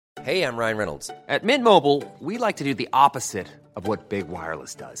Hey, I'm Ryan Reynolds. At Mint Mobile, we like to do the opposite of what Big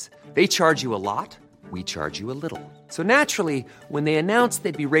Wireless does. They charge you a lot, we charge you a little. So naturally, when they announced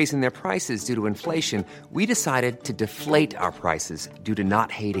they'd be raising their prices due to inflation, we decided to deflate our prices due to not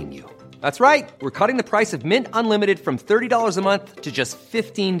hating you. That's right. We're cutting the price of Mint Unlimited from $30 a month to just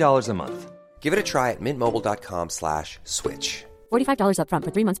 $15 a month. Give it a try at mintmobile.com/switch. $45 up front for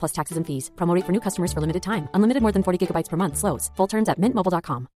 3 months plus taxes and fees. Promo rate for new customers for limited time. Unlimited more than 40 gigabytes per month. Slows full terms at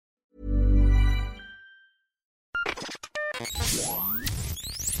mintmobile.com.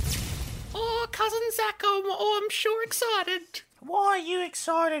 Oh, Cousin Zach, I'm sure excited. Why are you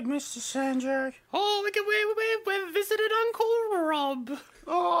excited, Mr. Sanjay? Oh, we visited Uncle Rob.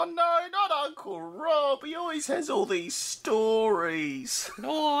 Oh no, not Uncle Rob. He always has all these stories.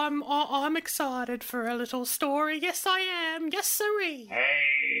 Oh, I'm excited for a little story. Yes, I am. Yes, sirree.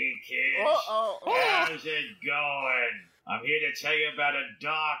 Hey, kids. How's it going? I'm here to tell you about a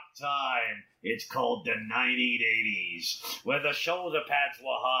dark time. It's called the 1980s, where the shoulder pads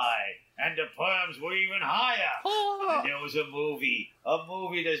were high and the perms were even higher. And there was a movie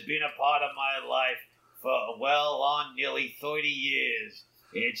that's been a part of my life for well on nearly 30 years.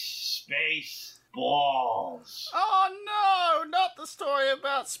 It's Spaceballs. Oh no, not the story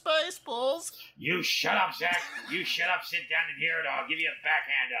about Spaceballs. You shut up, Zach. You shut up, sit down and hear it, or I'll give you a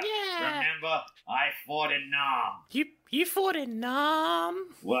backhander. Yeah. Remember, I fought in Nam. You fought in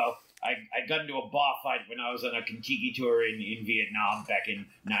Nam? Well, I got into a bar fight when I was on a Kentucky tour in Vietnam back in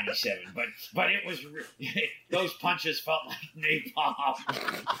 '97. But it was... those punches felt like napalm.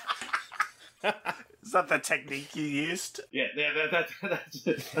 Is that the technique you used? Yeah, that's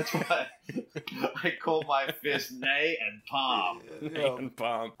why I call my fist nay and palm. And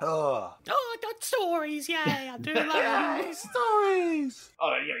palm. Oh, I got stories. Yeah, I do love them. stories.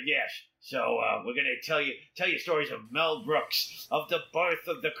 Oh, yeah. So we're gonna tell you stories of Mel Brooks, of the birth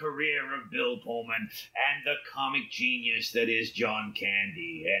of the career of Bill Pullman, and the comic genius that is John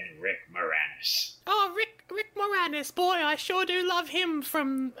Candy and Rick Moranis. Oh, Rick Moranis. Boy, I sure do love him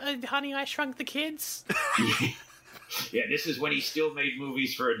from Honey, I Shrunk the Kids. Yeah, this is when he still made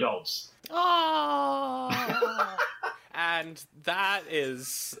movies for adults. Oh. And that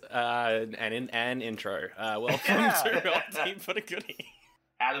is an intro. Welcome to our Team for the Goodie.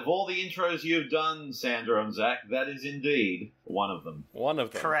 Out of all the intros you've done, Sandra and Zach, that is indeed one of them. One of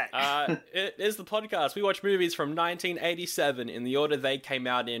them. Correct. It is the podcast. We watch movies from 1987 in the order they came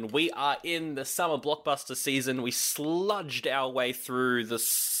out in. We are in the summer blockbuster season. We sludged our way through the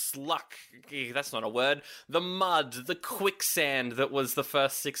that's not a word, the mud, the quicksand that was the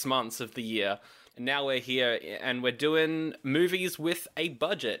first 6 months of the year. And now we're here, and we're doing movies with a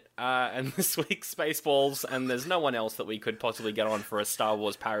budget. And this week's Spaceballs, and there's no one else that we could possibly get on for a Star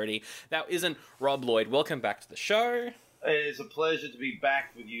Wars parody. That isn't Rob Lloyd. Welcome back to the show. It is a pleasure to be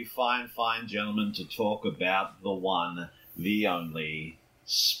back with you fine gentlemen to talk about the one, the only,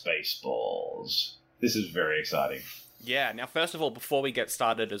 Spaceballs. This is very exciting. Yeah, now first of all, before we get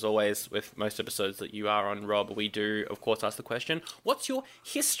started, as always, with most episodes that you are on, Rob, we do, of course, ask the question, what's your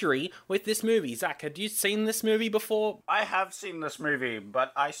history with this movie? Zach, had you seen this movie before? I have seen this movie,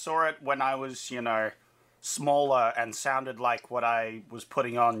 but I saw it when I was, smaller and sounded like what I was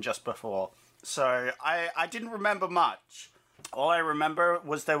putting on just before. So I didn't remember much. All I remember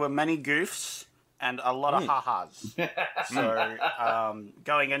was there were many goofs and a lot of ha-has. So,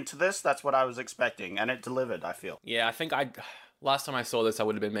 going into this, that's what I was expecting, and it delivered, I feel. Yeah, I think last time I saw this, I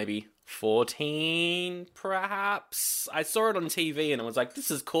would have been maybe 14, perhaps. I saw it on TV, and I was like, this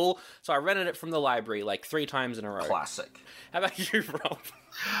is cool. So I rented it from the library, 3 times in a row. Classic. How about you, Rob?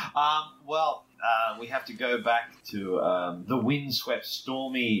 We have to go back to the windswept,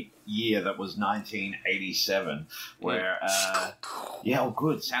 stormy year that was 1987, where,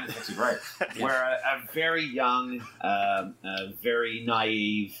 good, sound effects are great, where a very young, very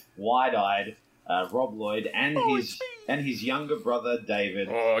naive, wide-eyed Rob Lloyd and his younger brother, David.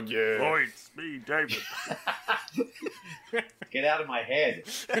 Oh, yeah. Oh, it's me, David. Get out of my head.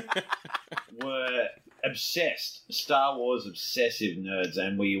 Were obsessed, Star Wars obsessive nerds,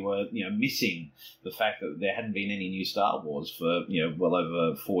 and we were, missing the fact that there hadn't been any new Star Wars for, well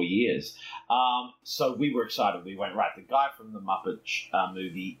over 4 years. So we were excited. We went, right, the guy from the Muppet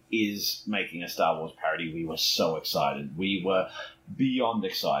movie is making a Star Wars parody. We were so excited. We were beyond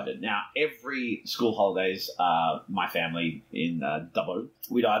excited. Now, every school holidays, my family in Dubbo,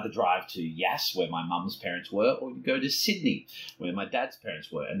 we'd either drive to Yass, where my mum's parents were, or we'd go to Sydney, where my dad's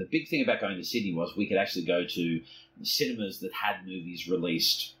parents were. And the big thing about going to Sydney was we could actually go to cinemas that had movies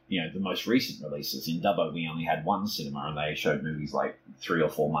released, the most recent releases. In Dubbo, we only had one cinema, and they showed movies like 3 or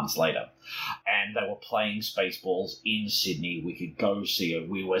 4 months later. And they were playing Spaceballs in Sydney. We could go see it.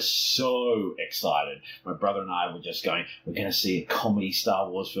 We were so excited. My brother and I were just going, we're going to see a comedy Star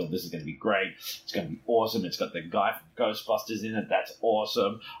Wars film. This is going to be great. It's going to be awesome. It's got the guy from Ghostbusters in it. That's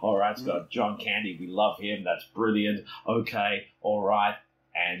awesome. All right, it's got John Candy. We love him. That's brilliant. Okay, all right.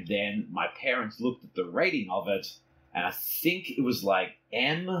 And then my parents looked at the rating of it, and I think it was like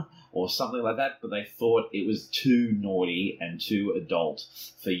M or something like that, but they thought it was too naughty and too adult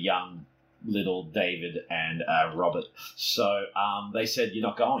for young little David and Robert. So they said, you're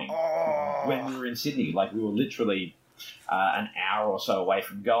not going. When we were in Sydney, like we were literally an hour or so away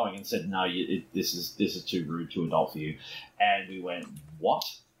from going, and said, no, this is too rude, too adult for you. And we went, what?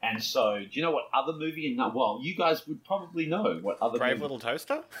 And so, do you know what other movie? Well, you guys would probably know what other Brave movie. Little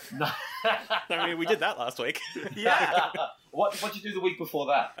Toaster? No. I mean, we did that last week. Yeah. What'd you do the week before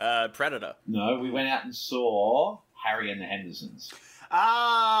that? Predator. No, we went out and saw Harry and the Hendersons.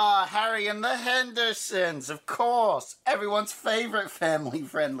 Ah, Harry and the Hendersons, of course. Everyone's favourite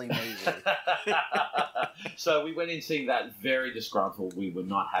family-friendly movie. So we went in seeing that very disgruntled. We were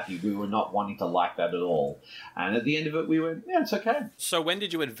not happy. We were not wanting to like that at all. And at the end of it, we went, yeah, it's okay. So when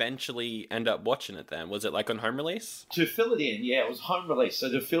did you eventually end up watching it then? Was it like on home release? To fill it in, yeah, it was home release.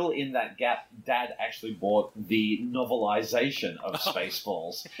 So to fill in that gap, Dad actually bought the novelization of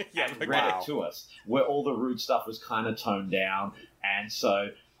Spaceballs and read it to us, where all the rude stuff was kind of toned down. And so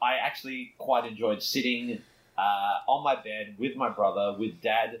I actually quite enjoyed sitting on my bed with my brother, with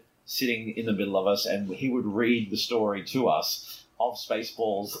Dad sitting in the middle of us, and he would read the story to us of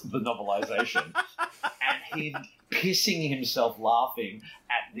Spaceballs, the novelization, and him pissing himself laughing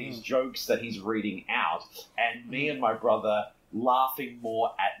at these jokes that he's reading out, and me and my brother laughing more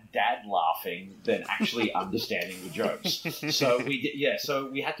at Dad laughing than actually understanding the jokes. So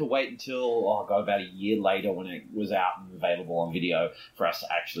we had to wait until about a year later when it was out and available on video for us to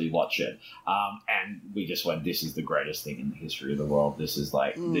actually watch it. And we just went, this is the greatest thing in the history of the world. This is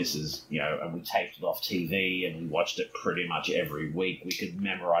this is, and we taped it off TV and we watched it pretty much every week. We could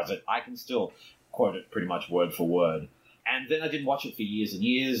memorize it. I can still quote it pretty much word for word. And then I didn't watch it for years and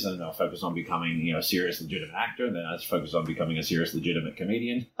years, and I focused on becoming, a serious, legitimate actor, and then I focused on becoming a serious, legitimate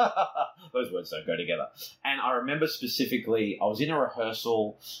comedian. Those words don't go together. And I remember specifically, I was in a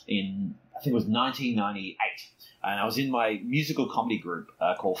rehearsal in, I think it was 1998, and I was in my musical comedy group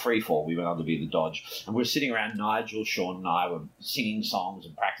called Freefall. We went on to be the Dodge. And we were sitting around, Nigel, Sean, and I were singing songs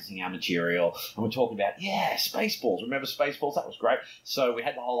and practicing our material. And we're talking about, Spaceballs. Remember Spaceballs? That was great. So we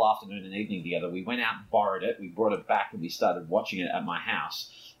had the whole afternoon and evening together. We went out and borrowed it. We brought it back and we started watching it at my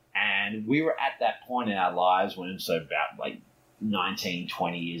house. And we were at that point in our lives when, so about 19,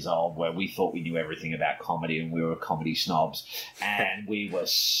 20 years old, where we thought we knew everything about comedy and we were comedy snobs, and we were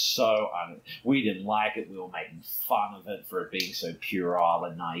we didn't like it. We were making fun of it for it being so puerile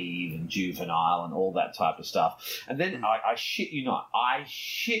and naive and juvenile and all that type of stuff. And then I shit you not,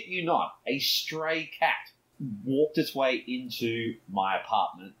 a stray cat walked its way into my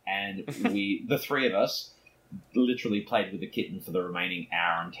apartment, and the three of us literally played with the kitten for the remaining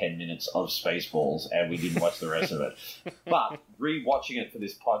hour and 10 minutes of Spaceballs, and we didn't watch the rest of it. But rewatching it for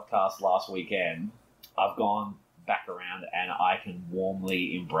this podcast last weekend, I've gone back around and I can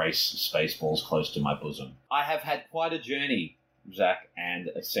warmly embrace Spaceballs close to my bosom. I have had quite a journey, Zach and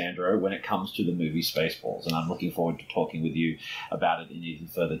Sandro, when it comes to the movie Spaceballs, and I'm looking forward to talking with you about it in even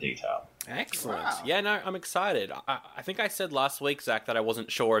further detail. Excellent. Wow. Yeah, no, I'm excited. I think I said last week, Zach, that I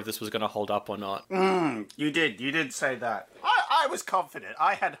wasn't sure if this was going to hold up or not. You did say that. I was confident.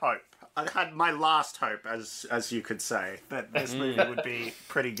 I had hope. I had my last hope, as you could say, that this movie would be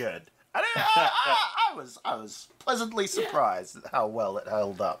pretty good. And I was pleasantly surprised at how well it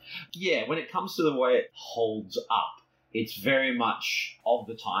held up. Yeah, when it comes to the way it holds up, it's very much of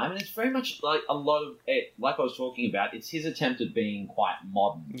the time, and it's very much like a lot of it, like I was talking about, it's his attempt at being quite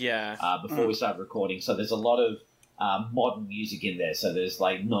modern. Yeah. Before we started recording. So there's a lot of modern music in there. So there's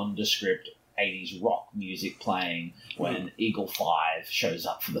nondescript 80s rock music playing when Eagle 5 shows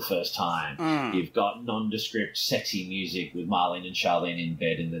up for the first time. You've got nondescript sexy music with Marlene and Charlene in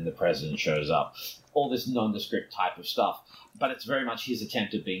bed, and then the president shows up. All this nondescript type of stuff. But it's very much his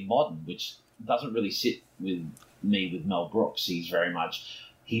attempt at being modern, which doesn't really sit with me with Mel Brooks.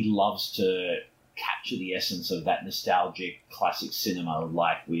 He loves to capture the essence of that nostalgic classic cinema,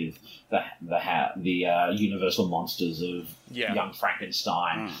 like with the Universal monsters of Young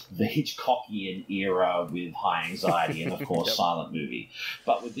Frankenstein, the Hitchcockian era with High Anxiety, and of course Silent Movie.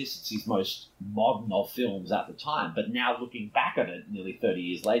 But with this, it's his most modern of films at the time. But now looking back at it, nearly 30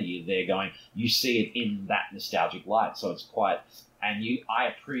 years later, they're going, you see it in that nostalgic light. So it's quite... And I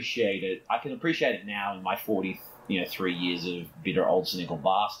appreciate it. I can appreciate it now in my 3 years of bitter old cynical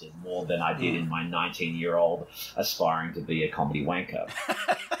bastard more than I did in my 19-year-old aspiring to be a comedy wanker.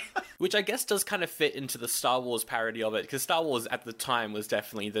 Which I guess does kind of fit into the Star Wars parody of it, because Star Wars at the time was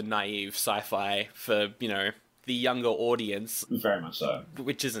definitely the naive sci-fi for, the younger audience. Very much so.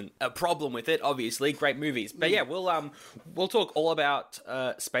 Which isn't a problem with it, obviously. Great movies. But yeah, we'll talk all about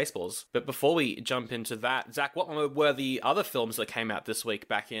Spaceballs. But before we jump into that, Zach, what were the other films that came out this week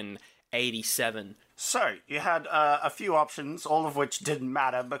back in 87? So, you had a few options, all of which didn't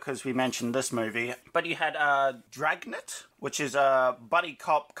matter because we mentioned this movie. But you had Dragnet, which is a buddy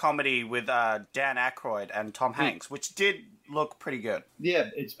cop comedy with Dan Aykroyd and Tom Hanks, which did look pretty good. Yeah,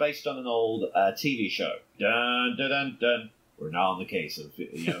 it's based on an old TV show. Dun, dun, dun, dun. We're now in the case of,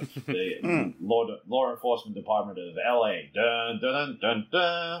 the law enforcement department of LA. Dun, dun, dun, dun,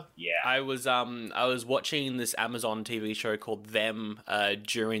 dun. Yeah. I was watching this Amazon TV show called Them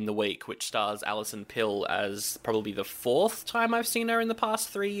during the week, which stars Alison Pill as probably the 4th time I've seen her in the past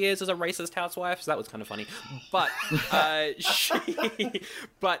 3 years as a racist housewife, so that was kind of funny. But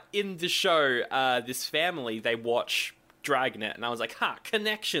but in the show, this family, they watch Dragnet, and I was like,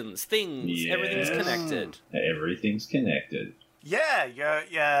 connections, things, Yes. Everything's connected. Everything's connected.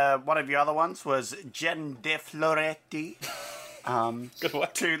 Yeah, one of your other ones was Jen De Floretti. Good one.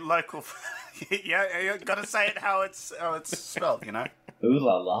 Two local... yeah, you gotta say it how it's spelled, Ooh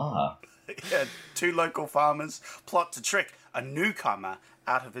la la. Yeah, two local farmers plot to trick a newcomer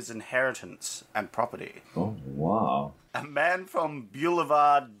out of his inheritance and property. Oh, wow. A man from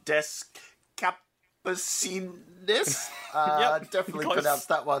Boulevard des Capucines. Yep, Definitely close. pronounced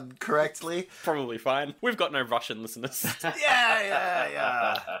that one correctly. Probably fine. We've got no Russian listeners.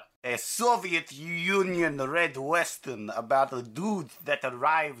 Yeah. A Soviet Union Red Western about a dude that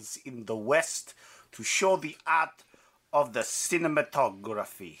arrives in the West to show the art of the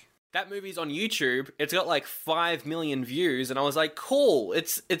cinematography. That movie's on YouTube. It's got like 5 million views, and I was like, cool.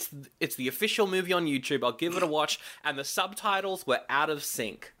 It's the official movie on YouTube. I'll give it a watch. And the subtitles were out of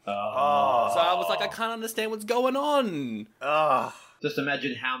sync. So I was like, I can't understand what's going on. Just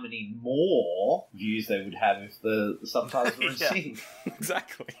imagine how many more views they would have if the subtitles were in sync.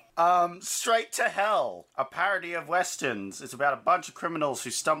 Exactly. Straight to Hell, a parody of westerns. It's about a bunch of criminals who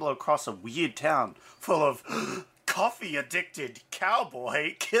stumble across a weird town full of coffee-addicted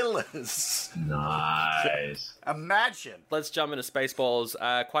cowboy killers. Nice. Imagine. Let's jump into Spaceballs.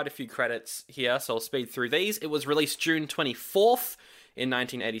 Quite a few credits here, so I'll speed through these. It was released June 24th. In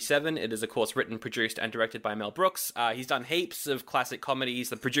 1987, it is, of course, written, produced, and directed by Mel Brooks. He's done heaps of classic comedies.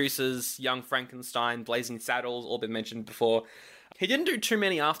 The Producers, Young Frankenstein, Blazing Saddles, all been mentioned before. He didn't do too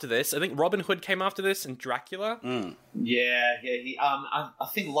many after this. I think Robin Hood came after this, and Dracula. Yeah. He, I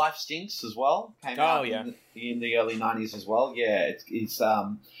think Life Stinks as well came out in the early 90s as well. Yeah, it's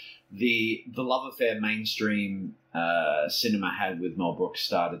the love affair mainstream cinema had with Mel Brooks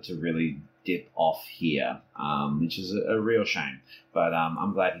started to really dip off here, which is a real shame. But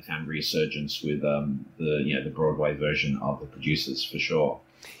I'm glad he found resurgence with the Broadway version of The Producers for sure.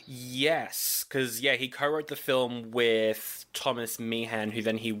 Yes, because he co-wrote the film with Thomas Meehan, who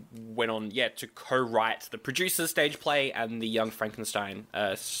then he went on to co-write the Producers stage play and the Young Frankenstein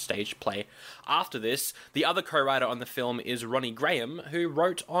stage play. After this, the other co-writer on the film is Ronnie Graham, who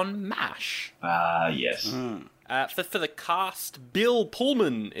wrote on MASH. Yes. For the cast, Bill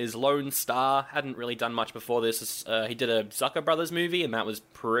Pullman is Lone Star. Hadn't really done much before this. He did a Zucker Brothers movie, and that was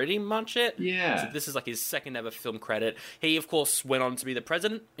pretty much it. Yeah. So this is like his second ever film credit. He, of course, went on to be the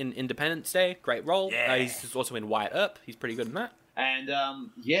president in Independence Day. Great role. Yeah. He's also in Wyatt Earp. He's pretty good in that. And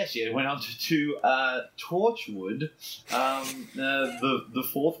went on to Torchwood, the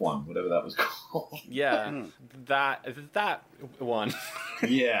fourth one, whatever that was called. Yeah, that one.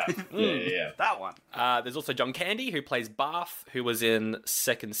 Yeah. That one. There's also John Candy, who plays Barth, who was in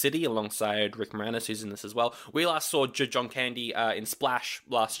Second City alongside Rick Moranis, who's in this as well. We last saw John Candy in Splash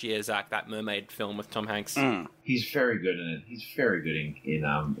last year, Zach, that mermaid film with Tom Hanks. He's very good in it. He's very good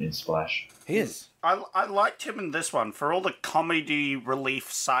in Splash. He is. I liked him in this one for all the comedy relief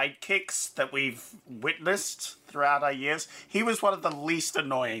sidekicks that we've witnessed throughout our years. He was one of the least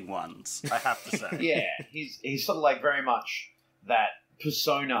annoying ones, I have to say. Yeah, he's sort of like very much that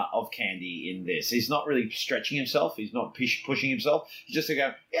persona of Candy in this. He's not really stretching himself. He's not pushing himself. He's just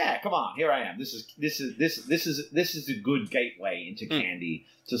going, yeah, come on, here I am. This is a good gateway into Candy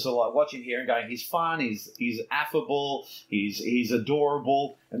to sort of like watch him here and going, he's fun, he's affable, he's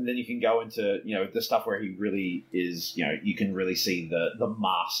adorable, and then you can go into the stuff where he really is. You can really see the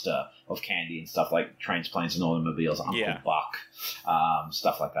master of Candy and stuff like Trains, Planes, and Automobiles, Uncle Buck,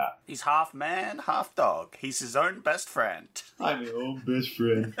 stuff like that. He's half man, half dog. He's his own best friend. I'm your own best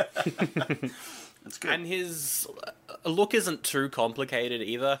friend. It's good. And his look isn't too complicated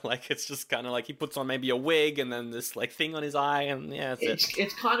either. Like, it's just kind of like he puts on maybe a wig and then this like thing on his eye, and yeah, that's it.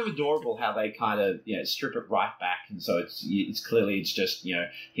 It's kind of adorable how they kind of strip it right back, and so it's clearly it's just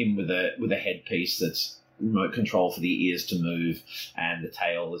him with a headpiece that's remote control for the ears to move, and the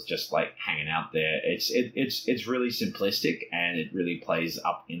tail is just like hanging out there. It's really simplistic, and it really plays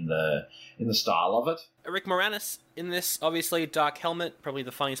up in the style of it. Rick Moranis in this, obviously, Dark Helmet, probably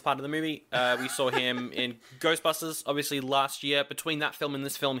the funniest part of the movie. We saw him in Ghostbusters, obviously, last year. Between that film and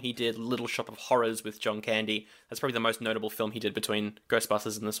this film, he did Little Shop of Horrors with John Candy. That's probably the most notable film he did between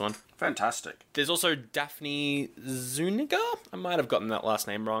Ghostbusters and this one. Fantastic. There's also Daphne Zuniga. I might have gotten that last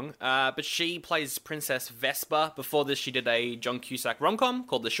name wrong. But she plays Princess Vespa. Before this, she did a John Cusack rom-com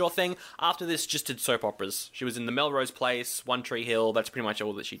called The Sure Thing. After this, just did soap operas. She was in The Melrose Place, One Tree Hill. That's pretty much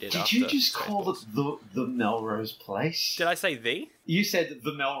all that she did. Did you just call it the Melrose Place? Did I say the? You said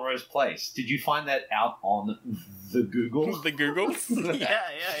the Melrose Place. Did you find that out on the Google? The Google? Yeah.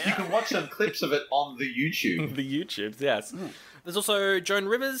 You can watch some clips of it on the YouTube. The YouTube, yes. There's also Joan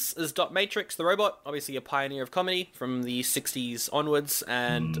Rivers as Dot Matrix, the robot, obviously a pioneer of comedy from the 60s onwards,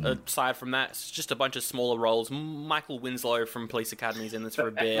 and aside from that, it's just a bunch of smaller roles. Michael Winslow from Police Academy's in this for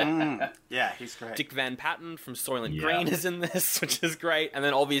a bit. Yeah, he's great. Dick Van Patten from Soylent Green is in this, which is great. And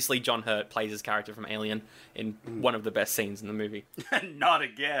then obviously John Hurt plays his character from Alien in one of the best scenes in the movie. Not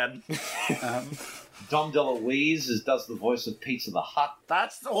again. Dom DeLuise does the voice of Pizza the Hut.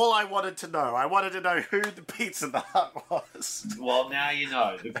 That's all I wanted to know. I wanted to know who the Pizza the Hut was. Well, now you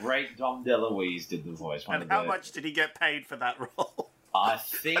know. The great Dom DeLuise did the voice. And how much did he get paid for that role? I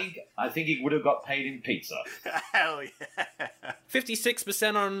think he would have got paid in pizza. Hell yeah.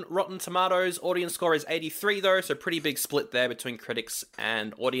 56% on Rotten Tomatoes. Audience score is 83 though, so pretty big split there between critics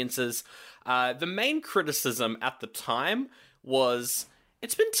and audiences. The main criticism at the time was,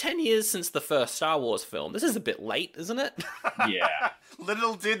 it's been 10 years since the first Star Wars film. This is a bit late, isn't it? Yeah.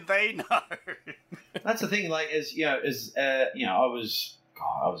 Little did they know. That's the thing. Like, I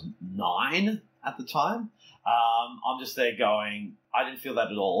was 9 at the time. I'm just there going, I didn't feel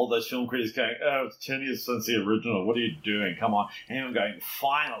that at all. All those film critics going, oh, it's 10 years since the original. What are you doing? Come on. And I'm going,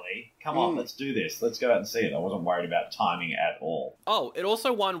 finally, come on, let's do this. Let's go out and see it. I wasn't worried about timing at all. Oh, it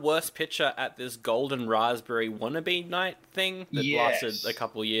also won Worst Picture at this Golden Raspberry Wannabe Night thing that lasted a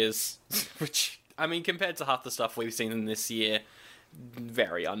couple years. Which, I mean, compared to half the stuff we've seen in this year,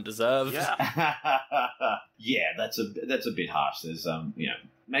 very undeserved. Yeah. Yeah, that's a bit harsh. There's,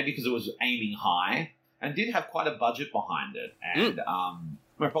 maybe because it was aiming high and did have quite a budget behind it. And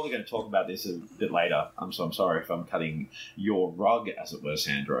we're probably going to talk about this a bit later. So I'm sorry if I'm cutting your rug, as it were,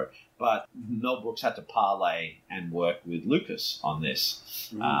 Sandro. But Mel Brooks had to parlay and work with Lucas on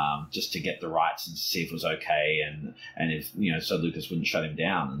this just to get the rights and see if it was okay, and if so Lucas wouldn't shut him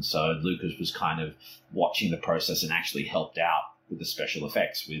down. And so Lucas was kind of watching the process and actually helped out with the special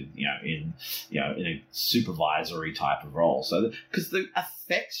effects, with in a supervisory type of role. So because the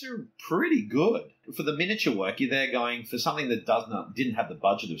effects are pretty good for the miniature work, you're there going for something that didn't have the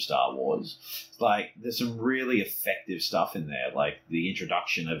budget of Star Wars. Like, there's some really effective stuff in there, like the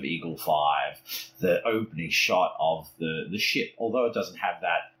introduction of Eagle 5, the opening shot of the ship, although it doesn't have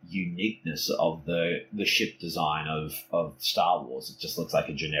that uniqueness of the ship design of Star Wars. It just looks like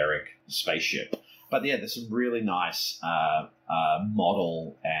a generic spaceship. But yeah, there's some really nice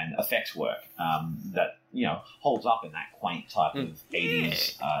model and effects work that holds up in that quaint type of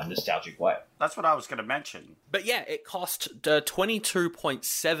 80s nostalgic way. That's what I was going to mention. But yeah, it cost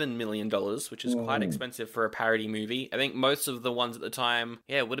 $22.7 million, which is quite expensive for a parody movie. I think most of the ones at the time,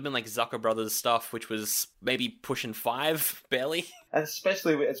 it would have been like Zucker Brothers stuff, which was maybe pushing 5, barely. And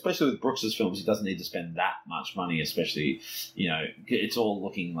especially with Brooks's films, he doesn't need to spend that much money, especially, it's all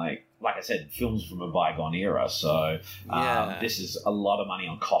looking like I said, films from a bygone era. So this is a lot of money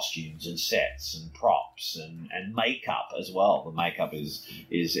on costumes and sets and props and makeup as well. The makeup is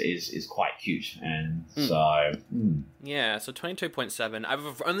quite cute, and so yeah. So 22.7.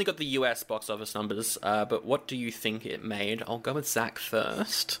 I've only got the US box office numbers, but what do you think it made? I'll go with Zach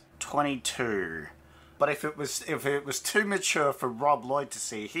first. 22. But if it was too mature for Rob Lloyd to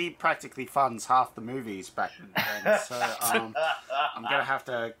see, he practically funds half the movies back then. So I'm gonna have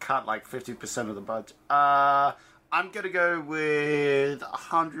to cut like 50% of the budget. I'm gonna go with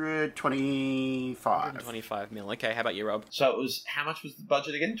 125. 125 mil. Okay, how about you, Rob? So it was, how much was the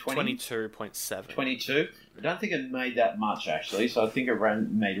budget again? 22.7. 22. I don't think it made that much, actually. So I think it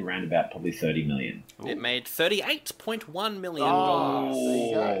made around about probably 30 million. Ooh. It made $38.1 million.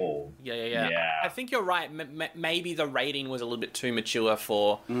 Oh, yeah. I think you're right. Maybe the rating was a little bit too mature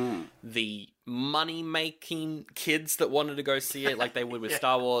for the money-making kids that wanted to go see it, like they would with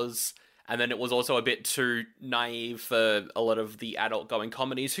Star Wars. And then it was also a bit too naive for a lot of the adult-going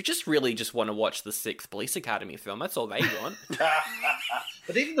comedies who just really just want to watch the 6th Police Academy film. That's all they want.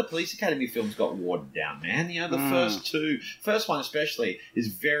 But even the Police Academy films got watered down, man. You know, the first one especially, is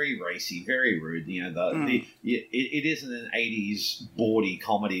very racy, very rude. You know, it isn't an 80s bawdy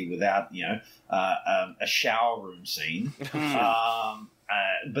comedy without, you know, a shower room scene.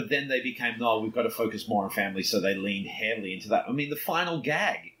 But then they became, we've got to focus more on family, so they leaned heavily into that. I mean, the final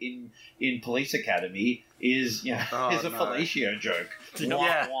gag in Police Academy is, you know, is a fellatio joke.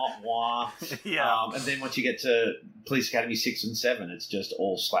 Wah, wah, wah. Yeah. And then once you get to Police Academy 6 and 7, it's just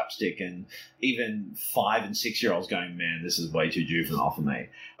all slapstick, and even 5 and 6-year-olds going, man, this is way too juvenile for me.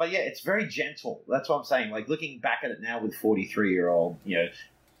 But yeah, it's very gentle. That's what I'm saying. Like, looking back at it now with 43-year-old, you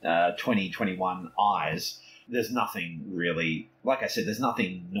know, 21 eyes, there's nothing really, like I said, there's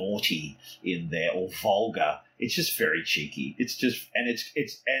nothing naughty in there or vulgar. It's just very cheeky. It's just, and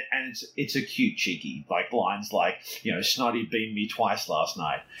it's a cute cheeky. Like lines like, you know, Snotty beamed me twice last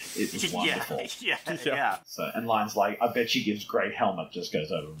night. It was wonderful. Yeah. So, and lines like, I bet she gives great helmet, just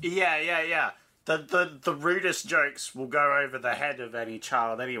goes over. Yeah. The rudest jokes will go over the head of any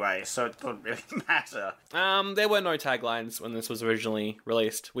child anyway, so it doesn't really matter. There were no taglines when this was originally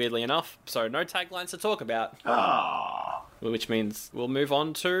released, weirdly enough. So no taglines to talk about. Which means we'll move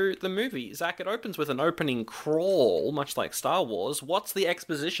on to the movie. Zach, it opens with an opening crawl, much like Star Wars. What's the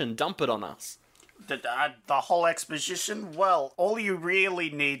exposition? Dump it on us. The whole exposition? Well, all you really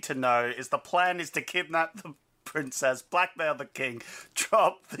need to know is the plan is to kidnap the princess, blackmail the king,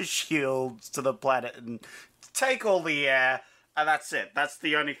 drop the shields to the planet, and take all the air, and that's it. That's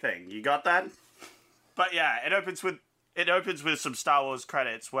the only thing. You got that? But yeah, it opens with some Star Wars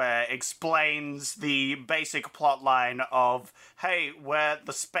credits where it explains the basic plot line of, hey, we're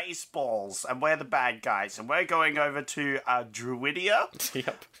the Spaceballs, and we're the bad guys, and we're going over to Druidia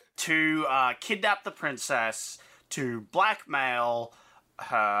to kidnap the princess, to blackmail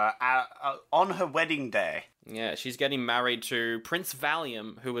her on her wedding day. Yeah, she's getting married to Prince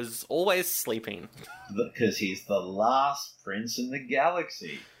Valium, who is always sleeping. Because he's the last prince in the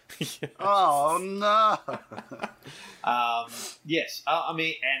galaxy. Oh, no. Yes, I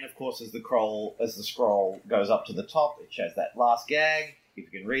mean, and of course, as the scroll goes up to the top, it shows that last gag. If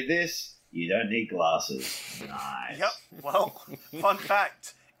you can read this, you don't need glasses. Nice. Yep, well, fun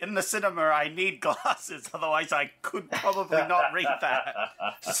fact. In the cinema, I need glasses, otherwise I could probably not read that.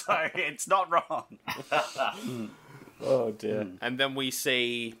 So it's not wrong. Oh, dear. And then we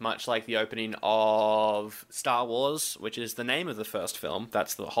see, much like the opening of Star Wars, which is the name of the first film.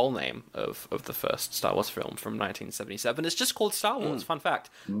 That's the whole name of the first Star Wars film from 1977. It's just called Star Wars, fun fact.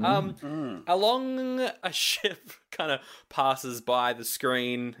 Along a ship kind of passes by the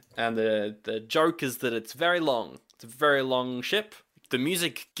screen, and the joke is that it's very long. It's a very long ship. The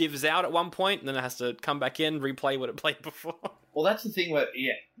music gives out at one point, and then it has to come back in, replay what it played before. Well, that's the thing where,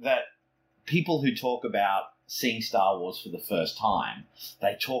 that people who talk about seeing Star Wars for the first time,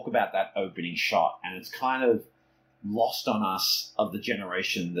 they talk about that opening shot, and it's kind of lost on us of the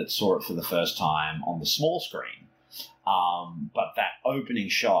generation that saw it for the first time on the small screen. But that opening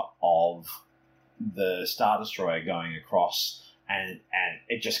shot of the Star Destroyer going across, and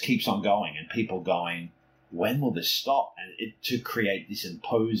it just keeps on going, and people going, when will this stop? And to create this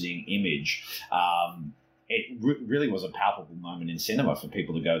imposing image, it really was a palpable moment in cinema for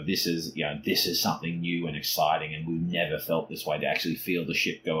people to go, this is something new and exciting, and we've never felt this way, to actually feel the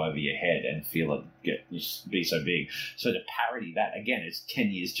ship go over your head and feel it be so big. So to parody that, again, it's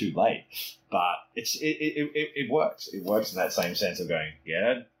 10 years too late, but it works. It works in that same sense of going,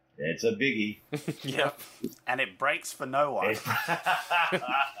 yeah, it's a biggie. Yep. And it breaks for no one.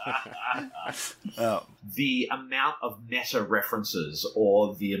 The amount of meta references,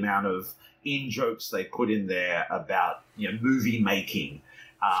 or the amount of in-jokes they put in there about, movie making.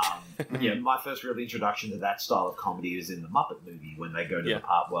 My first real introduction to that style of comedy is in the Muppet movie, when they go to the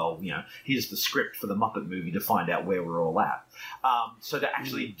part, here's the script for the Muppet movie to find out where we're all at. So to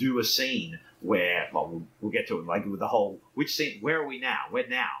actually do a scene where, we'll get to it, like with the whole, which scene, where are we now? We're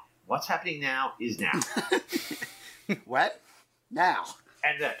now. What's happening now is now. What? Now.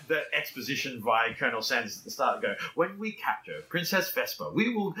 And the exposition by Colonel Sanders at the start go, when we capture Princess Vespa,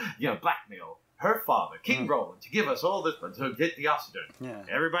 we will, blackmail her father, King Roland, to give us all this, to get the Occident. Yeah.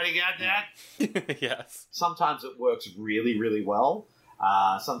 Everybody got that? Yes. Sometimes it works really, really well.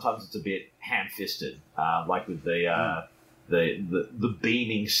 Sometimes it's a bit ham-fisted, like with the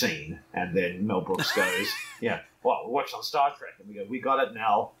beaming scene, and then Mel Brooks goes, well, we watched on Star Trek, and we go, we got it,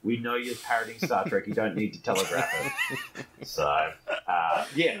 Mel. We know you're parodying Star Trek. You don't need to telegraph it. So, but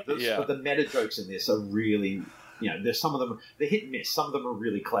the meta jokes in this are really, there's some of them, they're hit and miss. Some of them are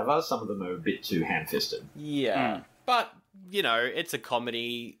really clever, some of them are a bit too ham-fisted. Yeah. But, it's a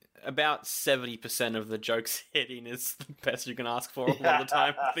comedy. About 70% of the jokes hitting is the best you can ask for all the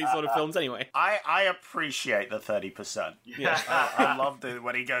time with these sort of films anyway. I appreciate the 30%. Yeah. I loved it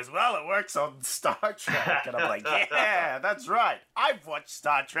when he goes, well, it works on Star Trek. And I'm like, yeah, that's right. I've watched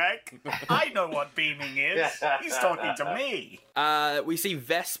Star Trek. I know what beaming is. He's talking to me. We see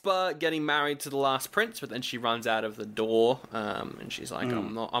Vespa getting married to the last prince, but then she runs out of the door, and she's like,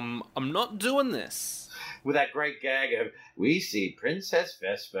 I'm not doing this. With that great gag of, we see Princess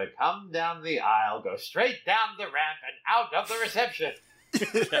Vespa come down the aisle, go straight down the ramp, and out of the reception.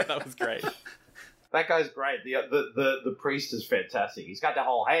 Yeah, that was great. That guy's great. The priest is fantastic. He's got the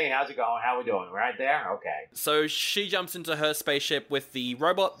whole, hey, how's it going? How we doing? Right there? Okay. So she jumps into her spaceship with the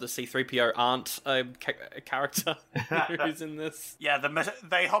robot, the C-3PO aunt character who's in this. Yeah,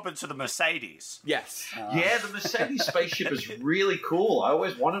 they hop into the Mercedes. Yes. Yeah, the Mercedes spaceship is really cool. I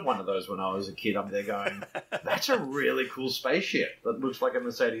always wanted one of those when I was a kid. I'm there going, that's a really cool spaceship that looks like a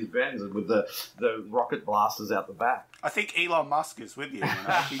Mercedes-Benz with the rocket blasters out the back. I think Elon Musk is with you.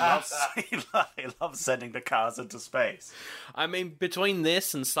 He loves sending the cars into space. I mean, between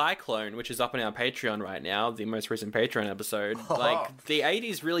this and Cyclone, which is up on our Patreon right now, the most recent Patreon episode, like, the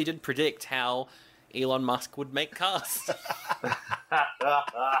 80s really did predict how Elon Musk would make cars.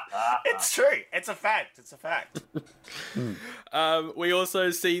 It's true. It's a fact. We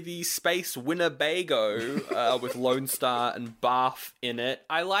also see the space Winnebago with Lone Star and Barf in it.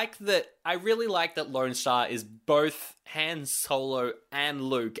 I really like that Lone Star is both Han Solo and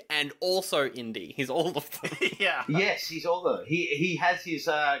Luke, and also Indy. He's all of them. Yeah. Yes, he's all the. He has his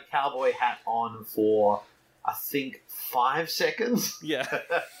cowboy hat on for, I think, 5 seconds. Yeah.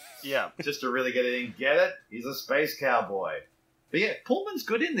 Yeah. Just to really get it in. Get it? He's a space cowboy. But yeah, Pullman's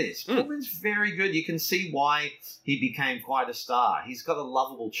good in this. Pullman's very good. You can see why he became quite a star. He's got a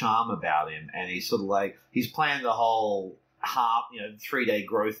lovable charm about him, and he's sort of like, he's playing the whole 3-day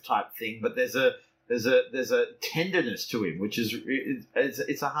growth type thing, but there's a tenderness to him, which is,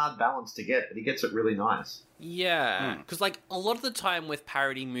 it's a hard balance to get, but he gets it really nice. Yeah, because like a lot of the time with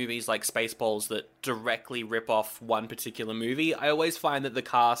parody movies like Spaceballs that directly rip off one particular movie, I always find that the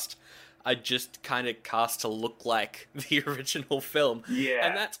cast are just kind of cast to look like the original film. Yeah.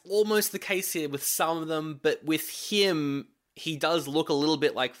 And that's almost the case here with some of them, but with him, he does look a little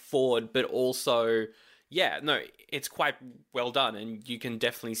bit like Ford, but also, yeah, no, it's quite well done, and you can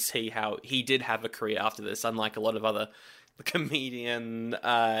definitely see how he did have a career after this, unlike a lot of other comedian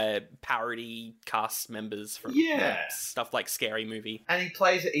parody cast members from stuff like Scary Movie. And he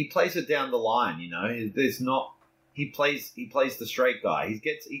plays it down the line, he plays the straight guy.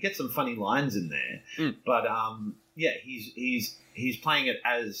 He gets some funny lines in there. But he's playing it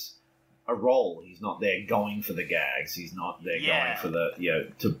as a role. He's not there going for the gags. He's not there going for the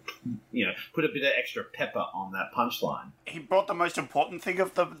put a bit of extra pepper on that punchline. He brought the most important thing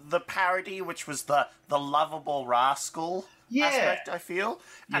of the parody, which was the lovable rascal aspect, I feel.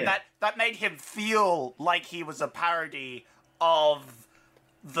 And that made him feel like he was a parody of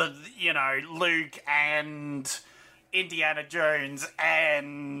the Luke and Indiana Jones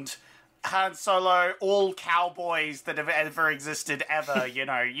and Han Solo, all cowboys that have ever existed ever.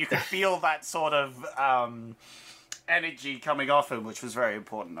 You could feel that sort of energy coming off him, which was very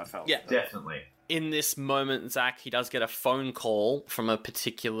important, I felt. Yeah, definitely. In this moment, Zach, he does get a phone call from a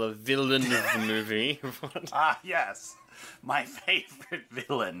particular villain of the movie. Yes. My favorite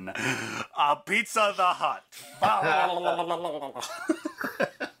villain. Pizza the Hut.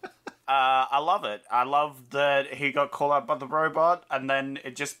 I love it. I love that he got called out by the robot, and then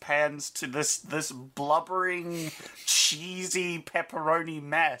it just pans to this blubbering, cheesy pepperoni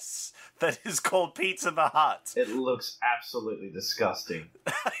mess that is called Pizza the Hut. It looks absolutely disgusting.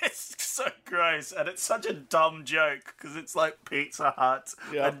 It's so gross, and it's such a dumb joke, because it's like Pizza Hut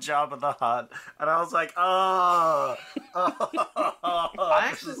and Jabba the Hutt, and I was like, I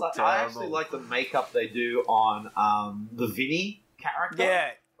actually like the makeup they do on the Vinny character.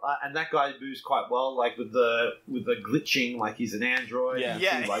 Yeah. And that guy moves quite well, like with the glitching, like he's an android. Yeah. You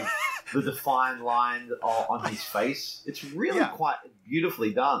see, like the defined line on his face. It's really quite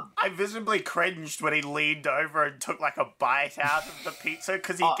beautifully done. I visibly cringed when he leaned over and took like a bite out of the pizza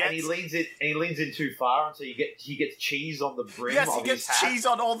because and he leans in too far, and so he gets cheese on the brim. Yes, of he gets his hat. cheese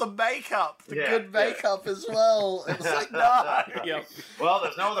on all the makeup, good makeup as well. It's like no. Yep. Well,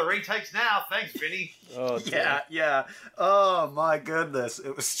 there's no other retakes now. Thanks, Vinny. Oh, yeah. Oh my goodness,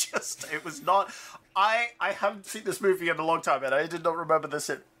 it was not. I haven't seen this movie in a long time, and I did not remember this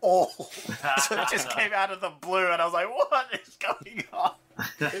at all. So it just came out of the blue, and I was like, what is going on?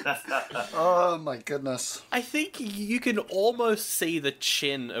 Oh my goodness. I think you can almost see the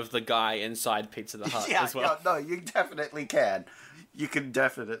chin of the guy inside Pizza the Hut as well. No, you definitely can. You can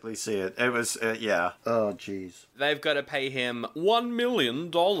definitely see it. It was, yeah. Oh, jeez. They've got to pay him $1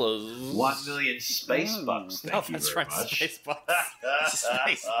 million. 1 million space bucks. Thank you that's very right, much. space bucks.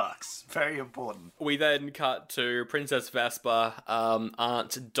 Space bucks. Very important. We then cut to Princess Vespa,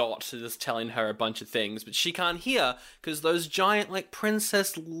 Aunt Dot, just telling her a bunch of things, but she can't hear because those giant, like,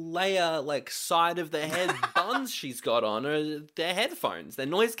 Princess Leia, like, side of the head buns she's got on are their headphones. They're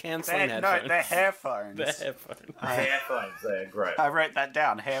noise-canceling headphones. No, they're hairphones. They're headphones. Headphones, they're great. I wrote that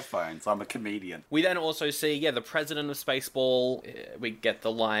down. Hairphones. I'm a comedian. We then also see, the president of Spaceball. We get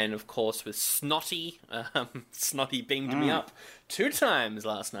the line, of course, with Snotty. Snotty beamed me up 2 times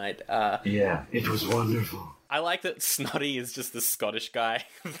last night. Yeah, it was wonderful. I like that Snotty is just the Scottish guy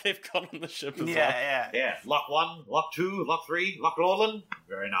they've got on the ship as well. Yeah, Lock 1, Lock 2, Lock 3, Lock Lorland.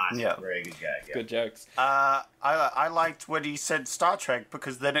 Very nice. Yeah. Very good gag. Yeah. Good jokes. I liked when he said Star Trek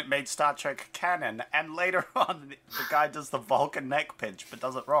because then it made Star Trek canon, and later on the guy does the Vulcan neck pinch but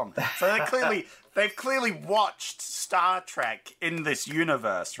does it wrong. So they've clearly watched Star Trek in this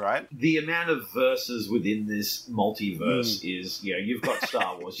universe, right? The amount of verses within this multiverse is, you've got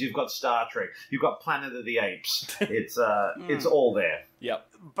Star Wars, you've got Star Trek, you've got Planet of the Apes. It's all there. Yep.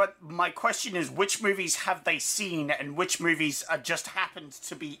 But my question is, which movies have they seen and which movies just happened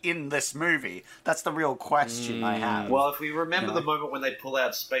to be in this movie? That's the real question I have. Well, if we remember the moment when they pull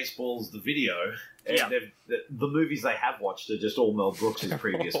out Spaceballs, the video, the movies they have watched are just all Mel Brooks'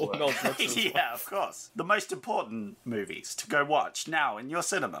 previous work. Yeah, of course. The most important movies to go watch now in your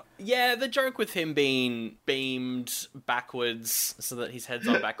cinema. Yeah, the joke with him being beamed backwards so that his head's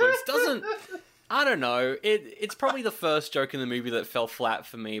on backwards doesn't... I don't know. It's probably the first joke in the movie that fell flat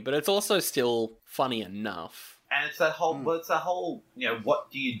for me, but it's also still funny enough. And it's that whole,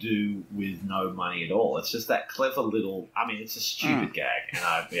 what do you do with no money at all? It's just that clever little. I mean, it's a stupid gag,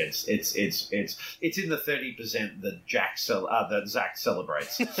 and it's in the 30% that Zach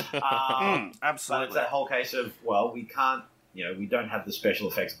celebrates. Absolutely, but it's that whole case of we can't, we don't have the special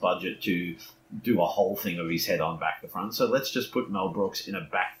effects budget to do a whole thing of his head on back to front, so let's just put Mel Brooks in a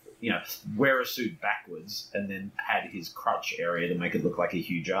back. Wear a suit backwards and then pad his crutch area to make it look like a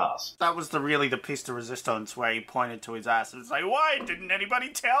huge ass. That was really the piece de resistance where he pointed to his ass and was like, why didn't anybody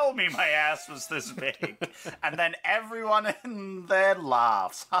tell me my ass was this big? And then everyone in there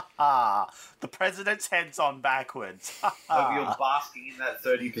laughs. Ha ha. The president's head's on backwards. Ha ha. You're basking in that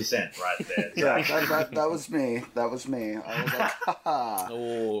 30% right there. Yeah, that was me. That was me. I was like, ha ha.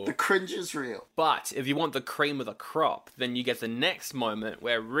 Oh. The cringe is real. But if you want the cream of the crop, then you get the next moment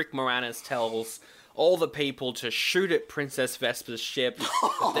where Rick Moranis tells all the people to shoot at Princess Vespa's ship.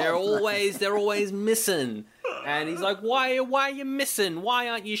 But they're always missing. And he's like, why are you missing? Why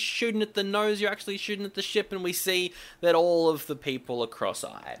aren't you shooting at the nose? You're actually shooting at the ship. And we see that all of the people are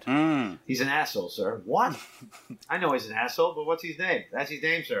cross-eyed. He's an asshole, sir. What? I know he's an asshole, but what's his name? That's his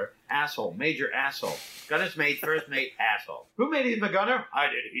name, sir. Asshole. Major asshole. Gunner's mate, first mate, asshole. Who made him the gunner? I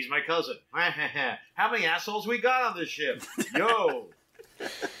did. He's my cousin. How many assholes we got on this ship? Yo!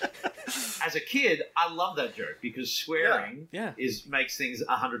 As a kid, I love that joke because swearing makes things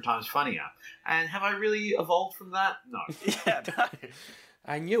 100 times funnier. And have I really evolved from that? No. No.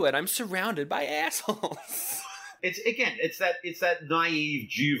 I knew it. I'm surrounded by assholes. It's that naive,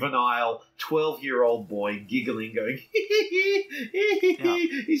 juvenile, 12-year-old boy giggling, going,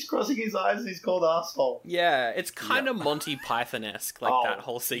 he's crossing his eyes and he's called asshole. Yeah, it's kind of Monty Python-esque, that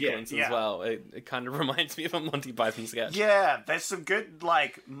whole sequence as well. It kind of reminds me of a Monty Python sketch. Yeah, there's some good,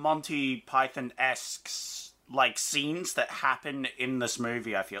 Monty Python-esque scenes that happen in this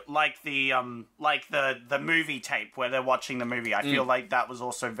movie. I feel like the movie tape where they're watching the movie. I feel like that was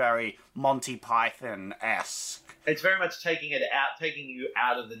also very Monty Python-esque. It's very much taking you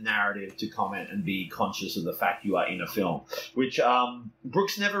out of the narrative to comment and be conscious of the fact you are in a film, which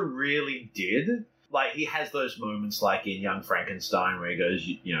Brooks never really did. He has those moments like in Young Frankenstein where he goes,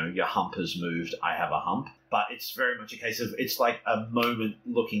 your hump has moved, I have a hump. But it's very much a case of, it's like a moment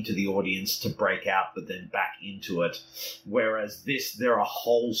looking to the audience to break out, but then back into it. Whereas there are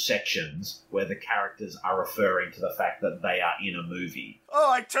whole sections where the characters are referring to the fact that they are in a movie.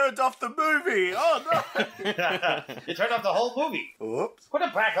 Oh, I turned off the movie! Oh, no! You turned off the whole movie! Oops. Put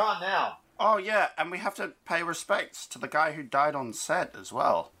it back on now! Oh, yeah, and we have to pay respects to the guy who died on set as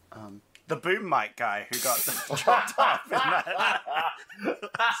well. The boom mic guy who got chopped off in that.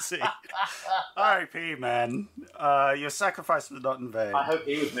 See. R.I.P., man. Your sacrifice was not in vain. I hope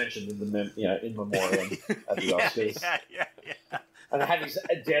he was mentioned in the in memoriam at the Oscars. Yeah. And had his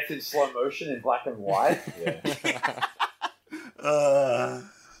death in slow motion in black and white. Yeah.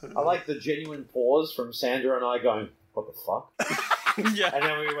 I like the genuine pause from Sandra and I going, what the fuck? Yeah. And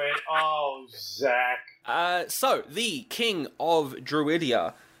then we went, oh, Zach. So, the king of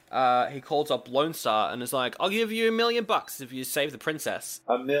Druidia, he calls up Lone Star and is like, I'll give you $1 million if you save the princess.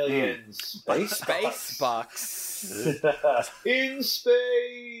 $1 million Space bucks. In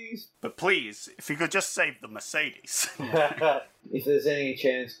space. But please, if you could just save the Mercedes. If there's any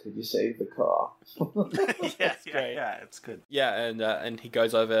chance, could you save the car? Yeah, it's good. Yeah, and he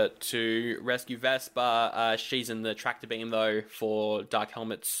goes over to rescue Vespa. She's in the tractor beam though for Dark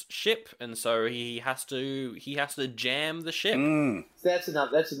Helmet's ship, and so he has to jam the ship. That's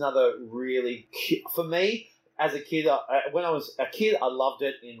another really for me as a kid. When I was a kid, I loved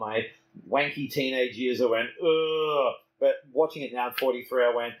it. In my wanky teenage years, I went ugh. But watching it now at 43,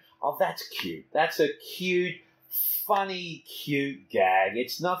 I went, oh, that's cute. That's a cute, funny, cute gag.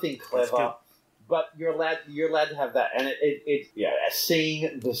 It's nothing clever. But you're allowed to have that, and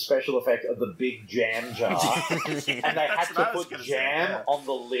seeing the special effect of the big jam jar, and they had to put jam on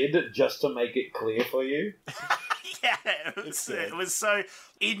the lid just to make it clear for you. Yeah, it was so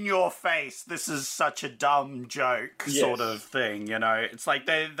in your face. This is such a dumb joke sort of thing, you know. It's like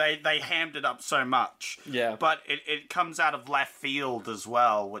they hammed it up so much. Yeah, but it comes out of left field as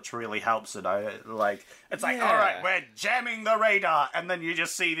well, which really helps it. It's like, all right, we're jamming the radar, and then you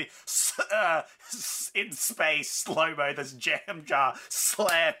just see the in space slow-mo this jam jar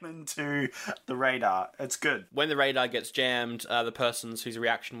slam into the radar. It's good. When the radar gets jammed, the person whose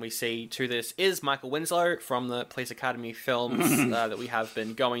reaction we see to this is Michael Winslow from the Police Academy films that we have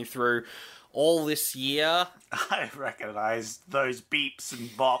been going through all this year. I recognize those beeps and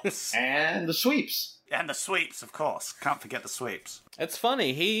bops. And the sweeps. And the sweeps, of course. Can't forget the sweeps. It's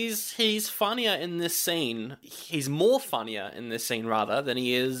funny. He's funnier in this scene. He's more funnier in this scene, rather, than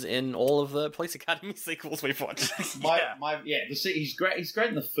he is in all of the Police Academy sequels we've watched. He's great. He's great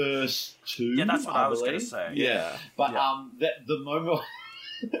in the first two. Yeah, that's what I was going to say. Yeah, but the moment.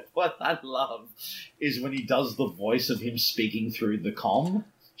 What I love is when he does the voice of him speaking through the comm.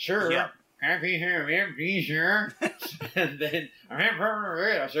 Sure. Yeah. Happy here, sure. And then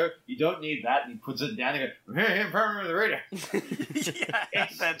sir, you don't need that. And he puts it down and goes, the radar.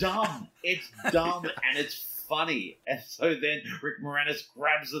 It's dumb. It's dumb and it's funny. And so then Rick Moranis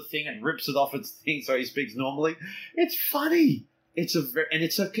grabs the thing and rips it off its thing so he speaks normally. It's funny. It's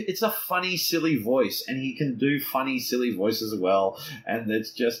a funny, silly voice, and he can do funny, silly voices as well. And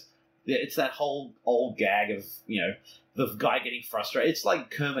it's that whole old gag of, you know, the guy getting frustrated. It's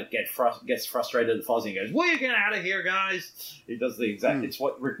like Kermit gets frustrated at Fozzie and goes, "Will you get out of here, guys?" He does the exact. It's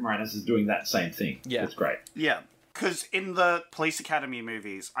what Rick Moranis is doing, that same thing. Yeah, it's great. Yeah. Because in the Police Academy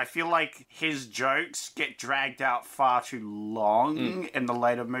movies, I feel like his jokes get dragged out far too long in the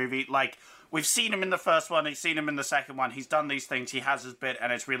later movie. Like, we've seen him in the first one, he's seen him in the second one, he's done these things, he has his bit,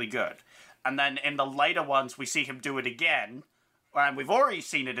 and it's really good. And then in the later ones, we see him do it again, and we've already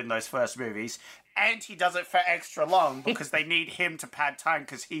seen it in those first movies, and he does it for extra long because they need him to pad time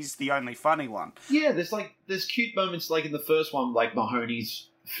because he's the only funny one. Yeah, there's cute moments like in the first one, like Mahoney's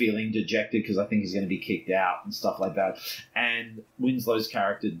feeling dejected because I think he's going to be kicked out and stuff like that. And Winslow's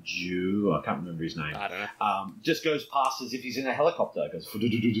character, Jew, I can't remember his name. I don't know. Just goes past as if he's in a helicopter. Goes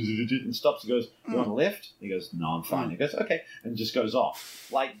and stops. He goes, "You want a lift?" He goes, "No, I'm fine." He goes, "Okay," and just goes off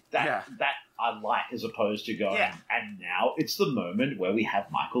like that. Yeah. That I like, as opposed to going. Yeah. And now it's the moment where we have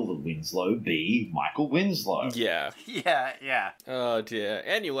Michael Winslow be Michael Winslow. Yeah. Yeah. Oh dear.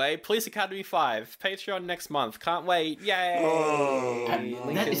 Anyway, Police Academy 5, Patreon next month. Can't wait. Yay!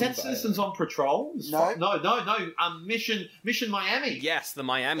 Is that Citizens on Patrol? No. Mission Miami. Yes, the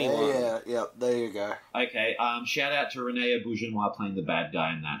Miami one. Yeah, there you go. Okay, shout out to Rene Auberjonois playing the bad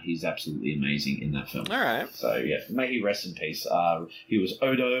guy in that. He's absolutely amazing in that film. All right. So, yeah, may he rest in peace. He was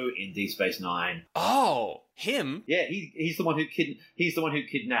Odo in Deep Space Nine. Oh, him? Yeah, he's the one who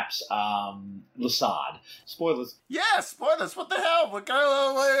kidnaps Lassard. Spoilers. Yeah, spoilers. What the hell? We're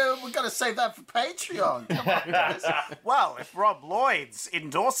gonna save that for Patreon. Come on, guys. Well, if Rob Lloyd's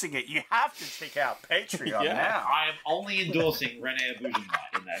endorsing it, you have to check out Patreon now. I am only endorsing Rene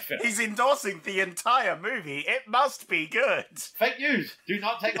Auberjonois in that film. He's endorsing the entire movie. It must be good. Fake news. Do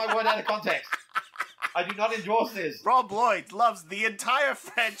not take my word out of context. I do not endorse this. Rob Lloyd loves the entire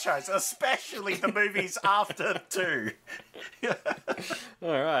franchise, especially the movies after 2.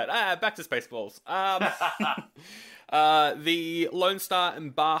 All right. Back to Spaceballs. The Lone Star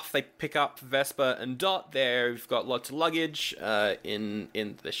and Bath, they pick up Vespa and Dot. They've got lots of luggage in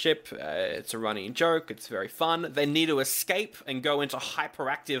the ship. It's a running joke. It's very fun. They need to escape and go into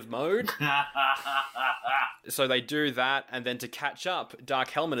hyperactive mode. So they do that, and then to catch up, Dark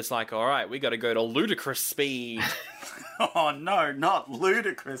Helmet is like, all right, we got to go to ludicrous speed. Oh no, not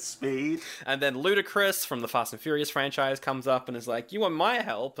ludicrous speed. And then Ludacris from the Fast and Furious franchise comes up and is like, "You want my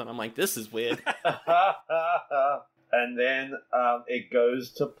help?" And I'm like, "This is weird." And then it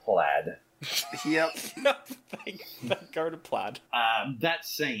goes to Plaid. Yep. they go to Plaid. That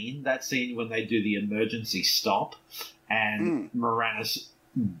scene when they do the emergency stop, and Moranis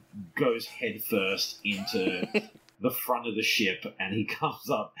goes headfirst into the front of the ship, and he comes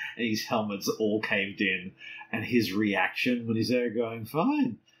up, and his helmet's all caved in, and his reaction when he's there going,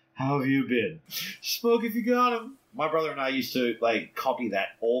 "Fine, how have you been? Smoke if you got him." My brother and I used to copy that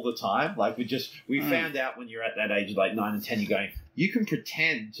all the time. We found out when you're at that age of 9 and 10, you're going, you can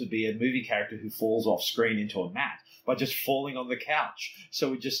pretend to be a movie character who falls off screen into a mat by just falling on the couch.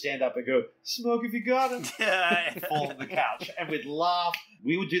 So we'd just stand up and go, "Smoke if you got him." And fall on the couch. And we'd laugh.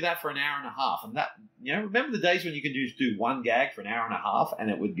 We would do that for an hour and a half. And that, remember the days when you could just do one gag for an hour and a half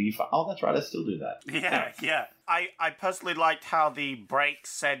and it would be fun? Oh, that's right, I still do that. Yeah. I personally liked how the break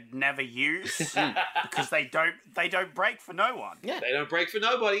said never use because they don't break for no one. Yeah. They don't break for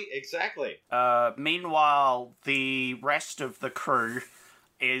nobody. Exactly. Meanwhile, the rest of the crew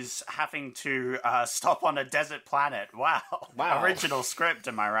is having to stop on a desert planet. Wow. Original script,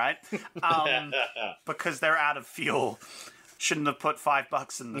 am I right? Because they're out of fuel. Shouldn't have put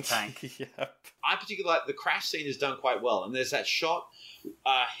 $5 in the tank. Yep. I particularly like the crash scene is done quite well, and there's that shot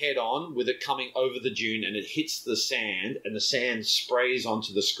head on with it coming over the dune, and it hits the sand, and the sand sprays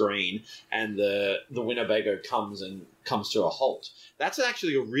onto the screen, and the Winnebago comes to a halt. That's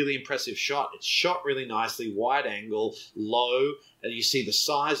actually a really impressive shot. It's shot really nicely, wide angle, low, and you see the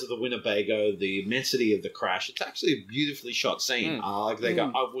size of the Winnebago, the immensity of the crash. It's actually a beautifully shot scene. I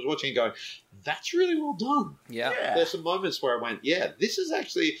was watching it going, that's really well done. Yeah. There's some moments where I went, yeah, this is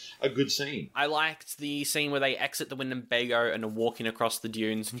actually a good scene. I liked the scene where they exit the Winnebago and are walking across the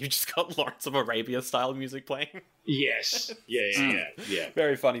dunes, and you just got Lawrence of Arabia style music playing. Yes. Yeah.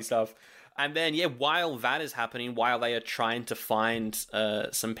 Very funny stuff. And then, while that is happening, while they are trying to find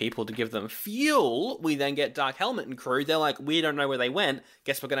some people to give them fuel, we then get Dark Helmet and crew. They're like, we don't know where they went.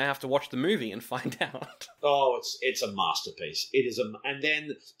 Guess we're going to have to watch the movie and find out. Oh, it's a masterpiece. It is and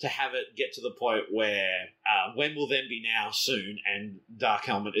then to have it get to the point where when will then be now soon, and Dark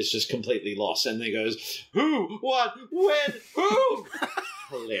Helmet is just completely lost, and he goes, who, what, when, who?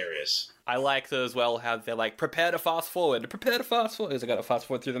 Hilarious. I like as well how they're like, prepare to fast forward, because I got to fast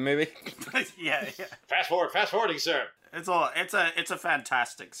forward through the movie. Yeah. Fast forwarding, sir. It's a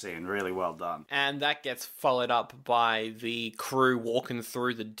fantastic scene, really well done. And that gets followed up by the crew walking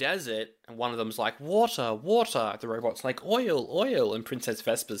through the desert, and one of them's like, water. The robot's like, oil, and Princess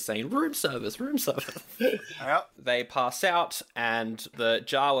Vesper's saying, room service. Yep. They pass out, and the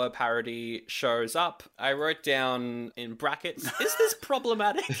Jawa parody shows up. I wrote down in brackets, is this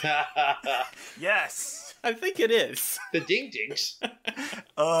problematic? Yes. I think it is. The Ding Dinks.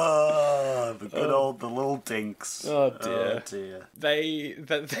 Oh, the little dinks. Oh dear. Oh dear. They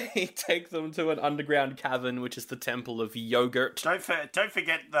take them to an underground cavern, which is the Temple of Yogurt. Don't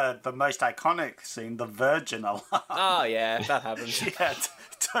forget the most iconic scene, the Virgin alarm. Oh yeah, that happens. Yeah,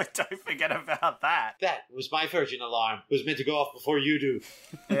 don't forget about that. That was my Virgin alarm. It was meant to go off before you do.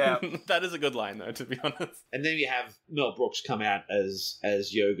 Yeah. That is a good line, though, to be honest. And then we have Mel Brooks come out as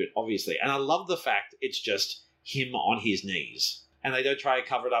Yogurt, obviously. And I love the fact it's just him on his knees. And they don't try to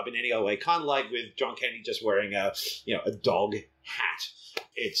cover it up in any other way. Kind of like with John Candy just wearing a dog hat.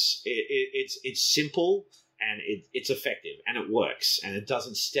 It's simple and it's effective and it works and it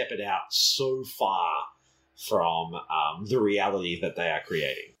doesn't step it out so far from the reality that they are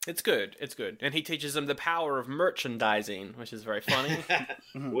creating. It's good. And he teaches them the power of merchandising, which is very funny.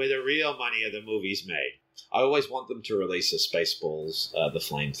 Where the real money of the movie's made. I always want them to release a Spaceballs, the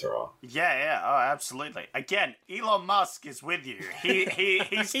flamethrower. Yeah, oh, absolutely. Again, Elon Musk is with you.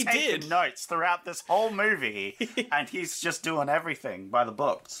 He's taking notes throughout this whole movie, and he's just doing everything by the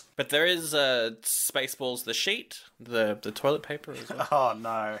books. But there is Spaceballs, the sheet, the toilet paper as well. Oh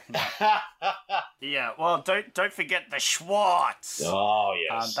no. Yeah, well, don't forget the Schwartz. Oh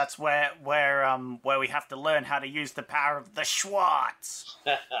yes, that's where we have to learn how to use the power of the Schwartz.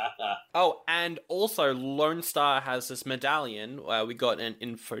 Oh, and also Lone Star has this medallion. We got an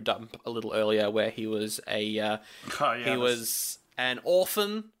info dump a little earlier where he was was an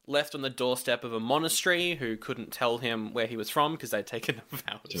orphan left on the doorstep of a monastery who couldn't tell him where he was from because they'd taken a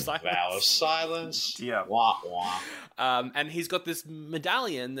vow of silence. Vow of silence. Yeah. Wah, wah. And he's got this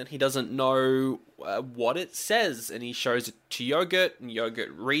medallion that he doesn't know what it says, and he shows it to Yogurt, and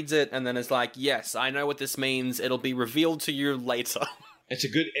Yogurt reads it, and then is like, yes, I know what this means. It'll be revealed to you later. It's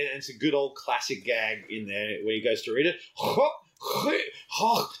a good old classic gag in there where he goes to read it.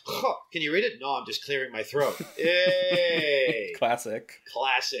 Can you read it? No, I'm just clearing my throat. Hey, Classic.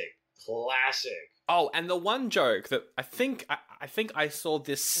 classic. Oh, and the one joke that I think I saw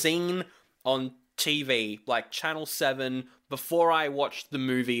this scene on TV, like Channel 7, before I watched the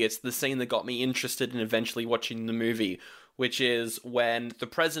movie. It's the scene that got me interested in eventually watching the movie, which is when the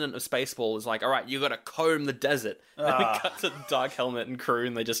president of Spaceball is like, all right, you gotta comb the desert. And it cuts to Dark Helmet and crew,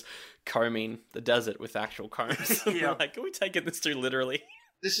 and they just combing the desert with actual combs. Yeah. Like, are we taking this too literally?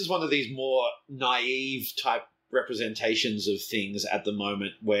 This is one of these more naive type representations of things at the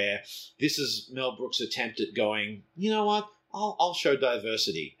moment, where this is Mel Brooks' attempt at going, you know what, I'll show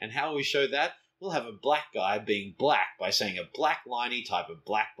diversity. And how will we show that? We'll have a black guy being black by saying a black liney type of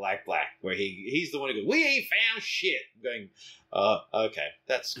black, where he's the one who goes, we ain't found shit. I'm going, okay,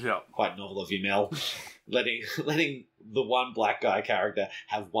 that's quite novel of you, Mel. letting the one black guy character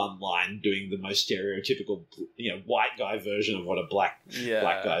have one line, doing the most stereotypical, white guy version of what a black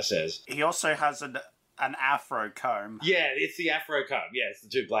guy says. He also has an afro comb. Yeah, it's the afro comb. Yeah, it's the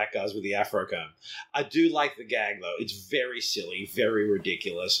two black guys with the afro comb. I do like the gag, though. It's very silly, very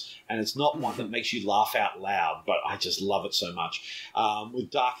ridiculous, and it's not one that makes you laugh out loud, but I just love it so much. With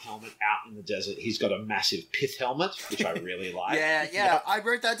Dark Helmet out in the desert, he's got a massive pith helmet, which I really like. Yeah, I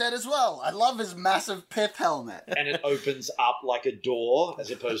wrote that down as well. I love his massive pith helmet. And it opens up like a door as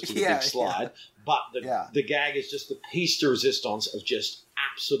opposed to the big slide. But the gag is just the piece de resistance of just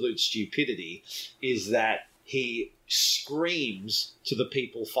absolute stupidity, is that he screams to the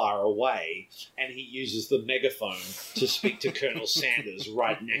people far away and he uses the megaphone to speak to Colonel Sanders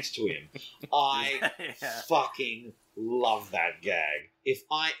right next to him. I fucking love that gag. If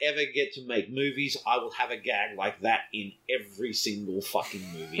I ever get to make movies, I will have a gag like that in every single fucking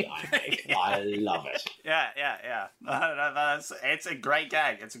movie I make. I love it. Yeah. It's a great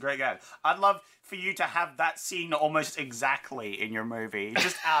gag. I'd love for you to have that scene almost exactly in your movie,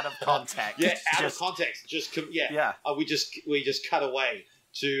 just out of context. Of context. We just cut away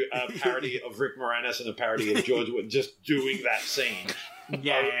to a parody of Rick Moranis and a parody of George Wood, just doing that scene.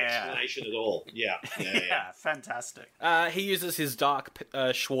 No explanation at all. Yeah, fantastic. He uses his dark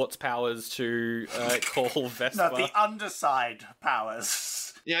Schwartz powers to call Vespa. No, the underside powers.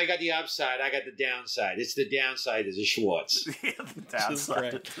 I got the upside, I got the downside. It's the downside is a Schwartz. The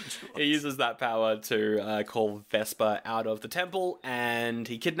downside. He uses that power to call Vespa out of the temple, and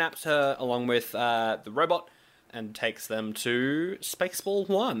he kidnaps her along with the robot and takes them to Spaceball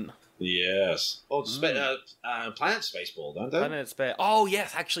 1. Yes. Oh, Planet Spaceball, don't they? Oh,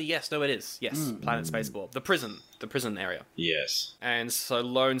 yes. Actually, yes. No, it is. Yes, Planet Spaceball. The prison area. Yes. And so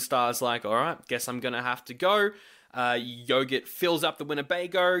Lone Star's like, all right, guess I'm going to have to go. Yogurt fills up the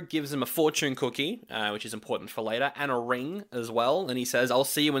Winnebago, gives him a fortune cookie, which is important for later, and a ring as well. And he says, I'll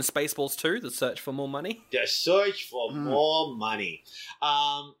see you in Spaceballs 2, the search for more money. The search for more money.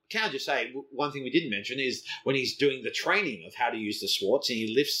 Can I just say, one thing we didn't mention is when he's doing the training of how to use the Schwartz, and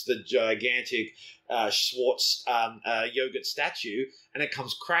he lifts the gigantic Schwartz yogurt statue, and it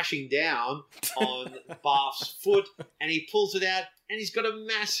comes crashing down on Barf's foot, and he pulls it out, and he's got a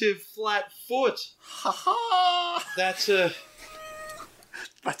massive flat foot. Ha ha! That's a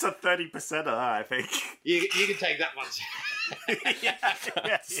 30%er, I think. You can take that one.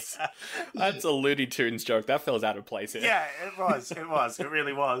 Yes. That's a Looney Tunes joke. That feels out of place here. Yeah, it was. It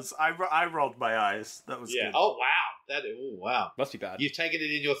really was. I rolled my eyes. That was good. Oh, wow. Wow. Must be bad. You've taken it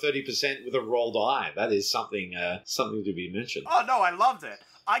in your 30% with a rolled eye. That is something to be mentioned. Oh, no, I loved it.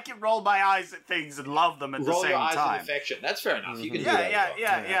 I can roll my eyes at things and love them at the same time. Roll your eyes in affection. That's fair enough. You can do that.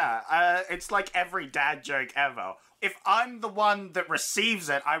 Yeah. It's like every dad joke ever. If I'm the one that receives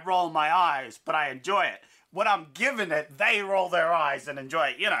it, I roll my eyes, but I enjoy it. When I'm giving it, they roll their eyes and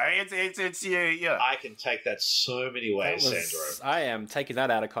enjoy it. It's you. I can take that so many ways, Sandro. I am taking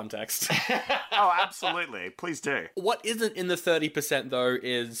that out of context. Oh, absolutely. Please do. What isn't in the 30%, though,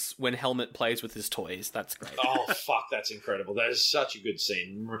 is when Helmet plays with his toys. That's great. Oh, fuck, that's incredible. That is such a good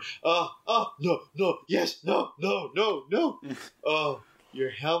scene. No, yes, no. Oh, your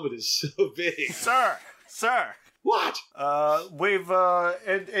helmet is so big. Sir. What? We've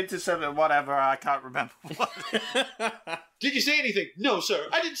intercepted whatever. I can't remember what. Did you say anything? No, sir.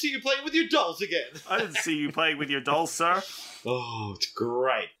 I didn't see you playing with your dolls again. I didn't see you playing with your dolls, sir. Oh, it's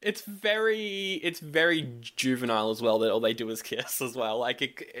great. It's very juvenile as well. That all they do is kiss as well. Like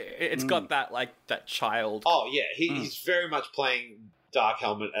it's got that child. Oh yeah, he's very much playing Dark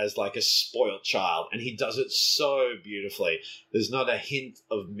Helmet as like a spoiled child, and he does it so beautifully. There's not a hint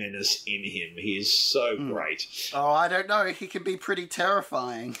of menace in him. He is so great. Oh, I don't know. He can be pretty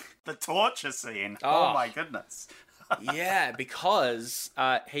terrifying. The torture scene. Oh my goodness. Yeah, because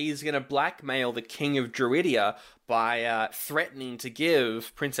he's going to blackmail the King of Druidia by threatening to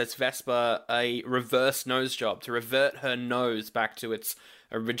give Princess Vespa a reverse nose job, to revert her nose back to its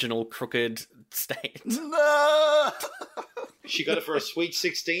original crooked state. No! She got it for a Sweet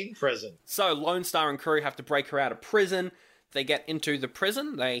 16 present. So Lone Star and crew have to break her out of prison. They get into the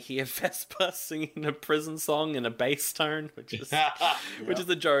prison. They hear Vespa singing a prison song in a bass tone, which is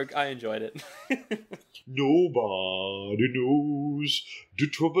a joke. I enjoyed it. Nobody knows the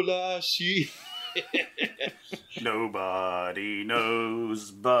trouble I see. Nobody knows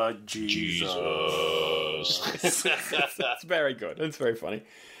but Jesus. It's very good. It's very funny.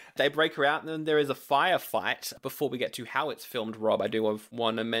 They break her out, and then there is a firefight. Before we get to how it's filmed, Rob, I do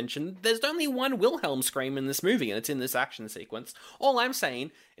want to mention there's only one Wilhelm scream in this movie, and it's in this action sequence. All I'm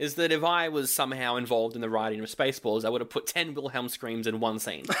saying is that if I was somehow involved in the writing of Spaceballs, I would have put 10 Wilhelm screams in one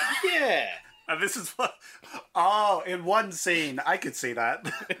scene. Yeah. And this is what... Oh, in one scene. I could see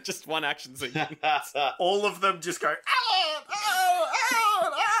that. Just one action sequence. All of them just go... "Ow, ow,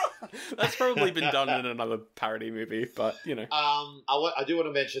 ow, ow." That's probably been done in another parody movie, but, you know. I do want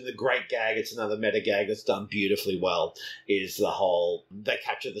to mention the great gag. It's another meta gag that's done beautifully well. Is the whole they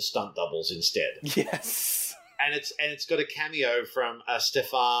capture the stunt doubles instead. Yes. And it's got a cameo from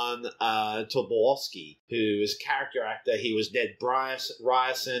Stefan Tobolowsky, who is a character actor. He was Ned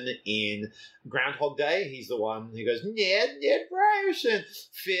Ryerson in Groundhog Day. He's the one who goes, Ned Ryerson,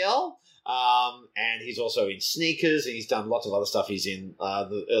 Phil. And he's also in Sneakers, and he's done lots of other stuff. He's in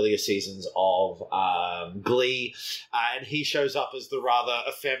the earlier seasons of Glee, and he shows up as the rather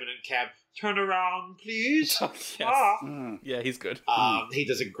effeminate cab. Turn around, please. Oh, yes. Yeah, he's good. He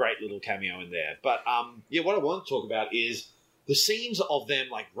does a great little cameo in there. But what I want to talk about is the scenes of them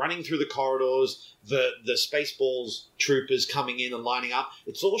like running through the corridors, the Spaceballs troopers coming in and lining up.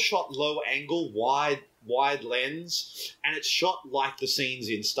 It's all shot low angle, wide lens, and it's shot like the scenes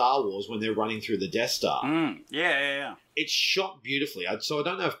in Star Wars when they're running through the Death Star. Yeah. It's shot beautifully. So I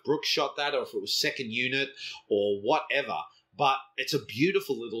don't know if Brooks shot that or if it was second unit or whatever. But it's a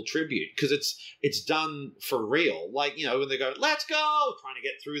beautiful little tribute because it's done for real. Like, you know, when they go, let's go, trying to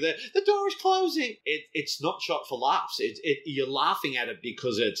get through there, the door is closing. It's not shot for laughs. You're laughing at it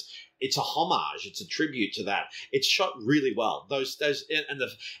because it's a homage. It's a tribute to that. It's shot really well. Those and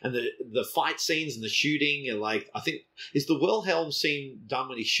the fight scenes and the shooting and like I think is the Wilhelm scene done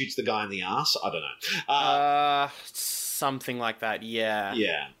when he shoots the guy in the ass? I don't know. Something like that, yeah.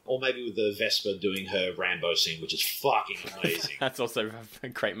 Yeah. Or maybe with the Vespa doing her Rambo scene, which is fucking amazing. That's also a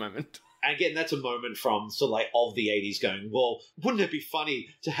great moment. And again, that's a moment from sort of like of the 80s going, well, wouldn't it be funny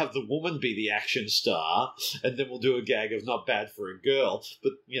to have the woman be the action star? And then we'll do a gag of not bad for a girl.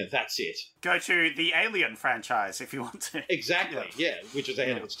 But, you know, that's it. Go to the Alien franchise if you want to. Exactly, yeah, which was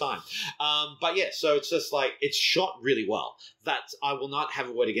ahead of its time. But yeah, so it's just like, it's shot really well. That I will not have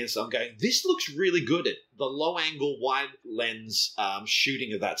a word against it. I'm going, this looks really good. The low angle, wide lens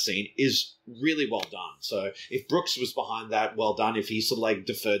shooting of that scene is really well done. So if Brooks was behind that, well done. If he sort of like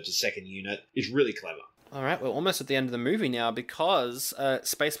deferred to second unit, it's really clever. All right, we're almost at the end of the movie now because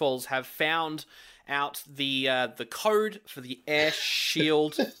Spaceballs have found out the code for the air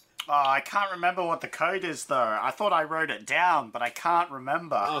shield. Oh, I can't remember what the code is, though. I thought I wrote it down, but I can't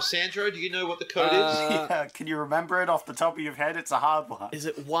remember. Oh, Sandro, do you know what the code is? Yeah, can you remember it off the top of your head? It's a hard one. Is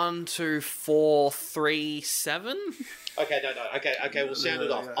it 1, 2, 4, 3, 7? Okay, no. Okay, we'll sound it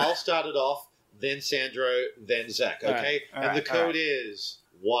off. I'll start it off, then Sandro, then Zach, okay? All right, the code is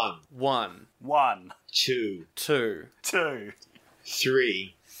 1. 1. 2. 2.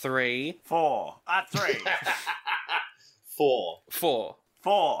 3. 3. 4. 3. 4. 4.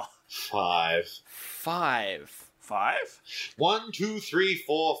 4. 5. 5. 5? 1, 2, 3,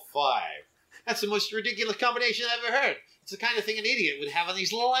 4, 5. That's the most ridiculous combination I've ever heard. It's the kind of thing an idiot would have on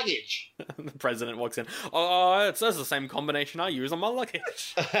his luggage. The president walks in. Oh, it's the same combination I use on my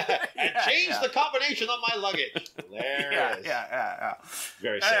luggage. And change the combination on my luggage. Hilarious. Yeah.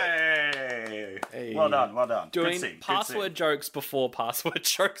 Very sad. Hey. Well done. Doing Good scene, password jokes before password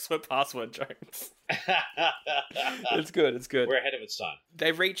jokes were password jokes. It's good. We're ahead of its time.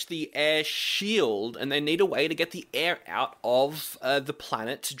 They've reached the air shield, and they need a way to get the air out of the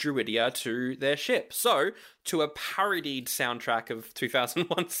planet Druidia to their ship. So, to a parodied soundtrack of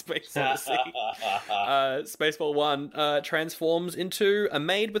 2001 Space Odyssey, Spaceball 1 transforms into a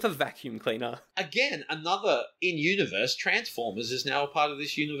maid with a vacuum cleaner. Again, another in-universe. Transformers is now a part of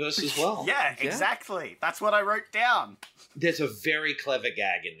this universe as well. Yeah, exactly. That's what I wrote down. There's a very clever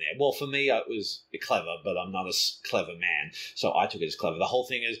gag in there. Well, for me, it was clever, but I'm not a clever man, so I took it as clever. The whole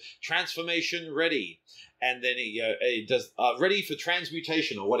thing is transformation ready. and then he does ready for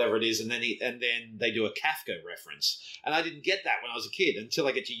transmutation or whatever it is, and then they do a Kafka reference, and I didn't get that when I was a kid until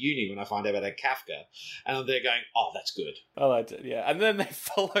I get to uni when I find out about Kafka, and I'm there going, oh, that's good. I liked it, yeah. And then they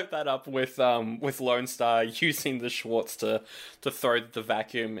followed that up with Lone Star using the Schwartz to throw the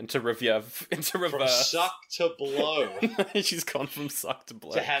vacuum into reverse. From suck to blow. She's gone from suck to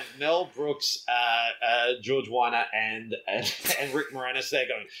blow. To have Mel Brooks, George Weiner, and Rick Moranis there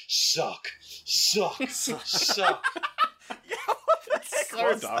going, suck. So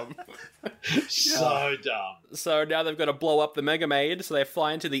dumb. So dumb. So now they've got to blow up the Mega Maid, so they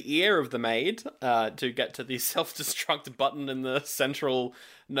fly into the ear of the maid to get to the self-destruct button in the central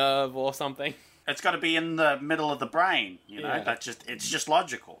nerve or something. It's got to be in the middle of the brain, you know. Yeah. It's just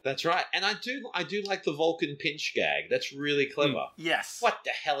logical. That's right, and I do like the Vulcan pinch gag. That's really clever. Yes. What the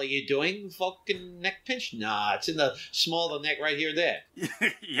hell are you doing? Vulcan neck pinch? Nah, it's in the small of the neck right here, there.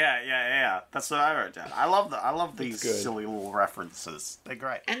 yeah. That's what I wrote down. I love these good. silly little references. They're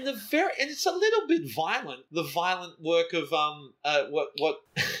great. And it's a little bit violent. The violent work of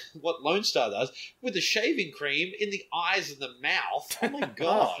what Lone Star does with the shaving cream in the eyes and the mouth. Oh my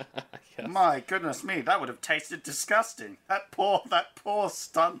god. Yes. My goodness me, that would have tasted disgusting. That poor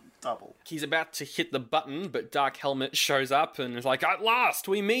stunt double. He's about to hit the button, but Dark Helmet shows up and is like, at last,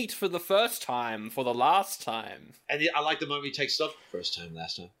 we meet for the first time, for the last time. And I like the moment he takes it off. First time,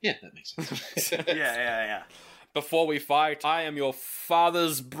 last time. Yeah, that makes sense. Yeah. Before we fight, I am your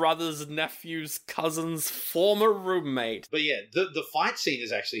father's brother's nephew's cousin's former roommate. But yeah, the fight scene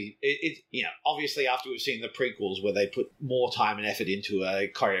is actually, obviously after we've seen the prequels where they put more time and effort into a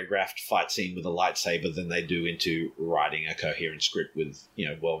choreographed fight scene with a lightsaber than they do into writing a coherent script with,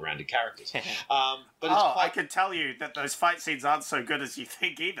 well-rounded characters. But I can tell you that those fight scenes aren't so good as you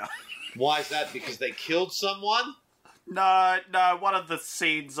think either. Why is that? Because they killed someone? No, one of the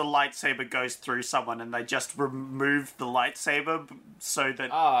scenes, a lightsaber goes through someone and they just remove the lightsaber so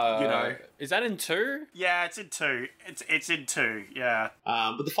that, Is that in 2? Yeah, it's in 2. It's in 2, yeah.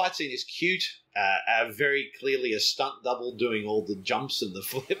 But the fight scene is cute. Very clearly a stunt double doing all the jumps and the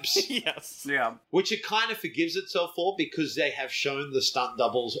flips. Yes. Yeah. Which it kind of forgives itself for because they have shown the stunt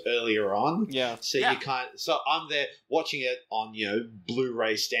doubles earlier on. Yeah. So so I'm there watching it on,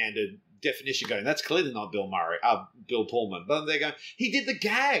 Blu-ray standard definition going, that's clearly not Bill Pullman. But they're going, he did the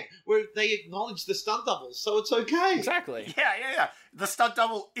gag where they acknowledge the stunt doubles, so it's okay. Exactly. Yeah. The stunt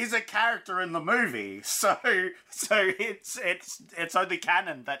double is a character in the movie, so it's only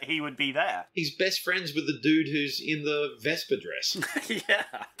canon that he would be there. He's best friends with the dude who's in the Vespa dress. Yeah.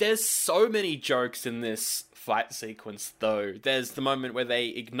 There's so many jokes in this fight sequence, though. There's the moment where they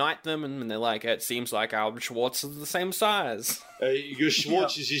ignite them and they're like, it seems like our Schwartz is the same size. Your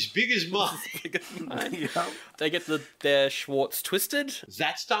Schwartz is as big as mine. Yeah. They get their Schwartz twisted.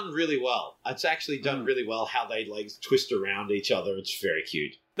 That's done really well. It's actually done really well how they twist around each other. It's very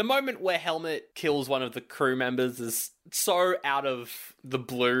cute. The moment where Helmet kills one of the crew members is so out of the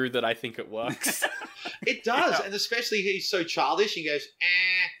blue that I think it works. It does, and especially he's so childish. He goes,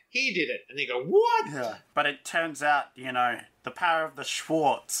 he did it. And they go, what? Yeah. But it turns out, the power of the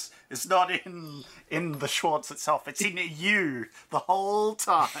Schwartz is not in the Schwartz itself. It's in you the whole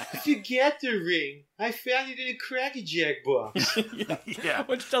time. Forget the ring. I found it in a Cracker Jack box. Yeah.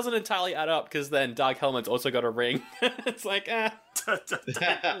 Which doesn't entirely add up, because then Dark Helmet's also got a ring. It's like,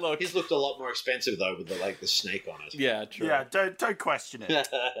 Look. His looked a lot more expensive, though, with the snake on it. Yeah, true. Yeah, don't question it.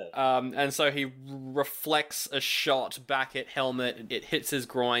 And so he reflects a shot back at Helmet. It hits his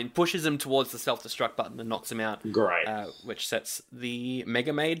groin, pushes him towards the self-destruct button and knocks him out. Great. Which sets the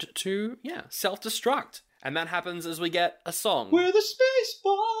Mega Maid to, self-destruct. And that happens as we get a song. We're the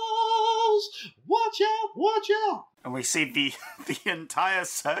Spaceballs! Watch out, watch out! And we see the entire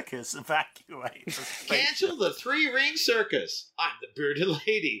circus evacuate. Cancel the 3-ring circus. I'm the bearded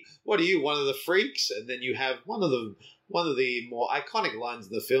lady. What are you, one of the freaks? And then you have one of the more iconic lines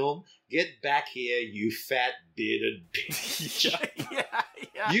in the film. Get back here, you fat bearded bitch. Yeah.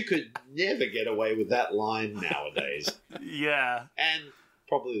 You could never get away with that line nowadays. Yeah. And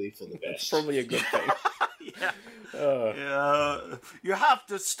probably for the best. It's probably a good thing. You have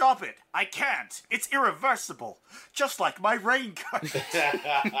to stop it. I can't. It's irreversible. Just like my raincoat.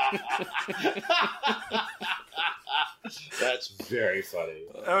 That's very funny.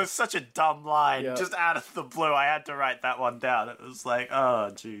 It was such a dumb line. Yeah. Just out of the blue, I had to write that one down. It was like,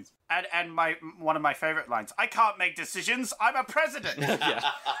 oh, jeez. And one of my favorite lines: "I can't make decisions. I'm a president."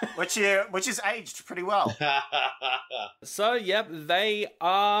 which is aged pretty well. So, yep, they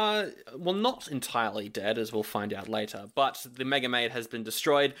are, well, not entirely dead, as we'll find out later, but the Mega Maid has been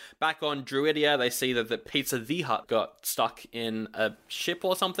destroyed. Back on Druidia, they see that Pizza the Hut got stuck in a ship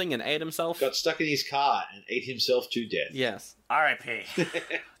or something and ate himself. Got stuck in his car and ate himself to death. Yes. R.I.P.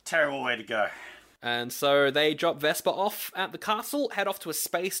 Terrible way to go. And so they drop Vesper off at the castle, head off to a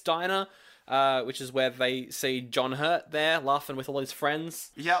space diner, which is where they see John Hurt there, laughing with all his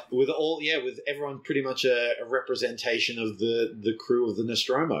friends. Yep. With everyone pretty much a representation of the crew of the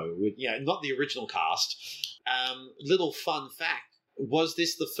Nostromo. With, not the original cast. Little fun fact: was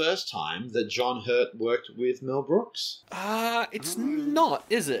this the first time that John Hurt worked with Mel Brooks? It's not,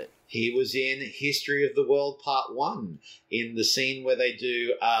 is it? He was in History of the World Part 1 in the scene where they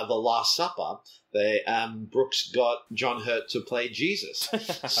do The Last Supper. Brooks got John Hurt to play Jesus.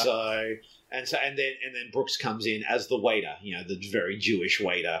 And then Brooks comes in as the waiter, the very Jewish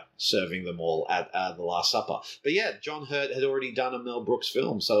waiter serving them all at The Last Supper. But yeah, John Hurt had already done a Mel Brooks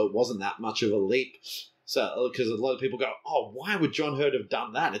film, so it wasn't that much of a leap. So, because a lot of people go, oh, why would John Hurt have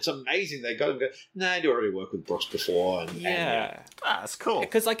done that? It's amazing. They go, nah, he'd already worked with Brooks before. That's cool.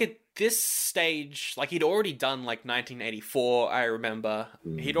 Because, at this stage, he'd already done, 1984, I remember.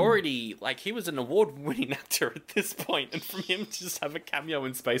 He'd already, he was an award-winning actor at this point, and from him to just have a cameo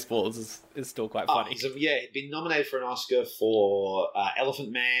in Spaceballs is still quite funny. He'd been nominated for an Oscar for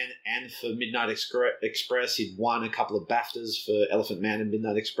Elephant Man and for Midnight Express. He'd won a couple of BAFTAs for Elephant Man and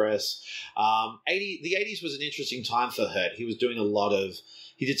Midnight Express. The 80s was an interesting time for Hurt. He was doing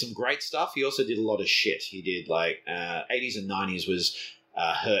he did some great stuff. He also did a lot of shit. He did, 80s and 90s was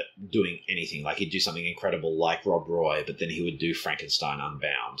Hurt doing anything. He'd do something incredible like Rob Roy, but then he would do Frankenstein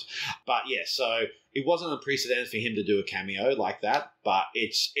Unbound. But yeah, so it wasn't unprecedented for him to do a cameo like that, but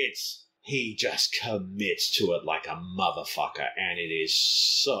he just commits to it like a motherfucker, and it is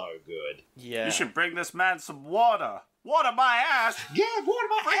so good. Yeah. You should bring this man some water. Water my ass! Yeah, water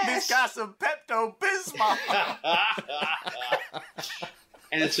my Bring ass! this guy some Pepto-Bismol!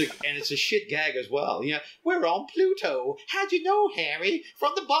 And it's a shit gag as well. We're on Pluto. How'd you know, Harry?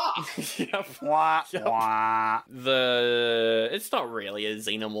 From the box. Wah, wah. It's not really a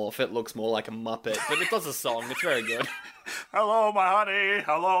xenomorph. It looks more like a Muppet, but it does a song. It's very good. Hello, my honey.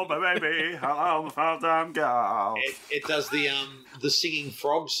 Hello, my baby. Hello, my full-time girl. It does the singing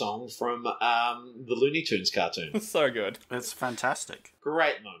frog song from the Looney Tunes cartoon. So good. It's fantastic.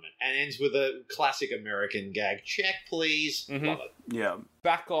 Great moment. And ends with a classic American gag. Check, please. Love it. Yeah.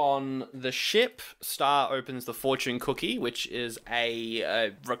 Back on the ship, Star opens the fortune cookie, which is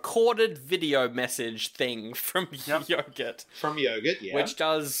a recorded video message thing from Yogurt. From Yogurt, yeah. Which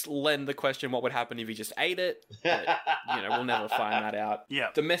does lend the question, what would happen if you just ate it? But, we'll never find that out. Yeah.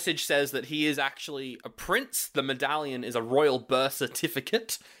 The message says that he is actually a prince. The medallion is a royal birth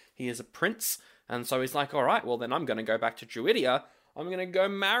certificate. He is a prince. And so he's like, all right, well, then I'm going to go back to Druidia. I'm going to go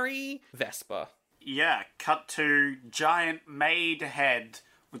marry Vesper. Yeah, cut to giant maid head,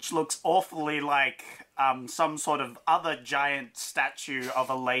 which looks awfully like some sort of other giant statue of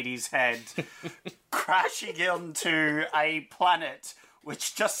a lady's head crashing into a planet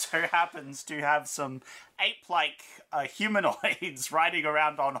which just so happens to have some ape-like humanoids riding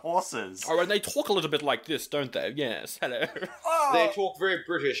around on horses. Oh, and they talk a little bit like this, don't they? Yes, hello. They talk very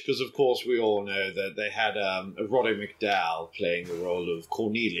British because, of course, we all know that they had Roddy McDowall playing the role of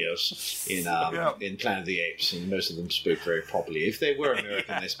Cornelius in Planet of the Apes, and most of them spoke very properly. If they were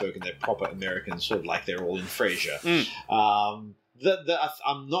American, they spoke in their proper American, sort of like they're all in Frasier.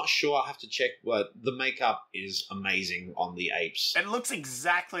 I'm not sure. I'll have to check, but the makeup is amazing on the apes. It looks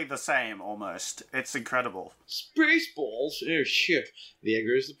exactly the same, almost. It's incredible. Spaceballs? Oh, shit. There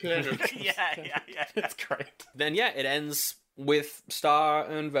goes the planet. yeah. It's great. Then, it ends with Star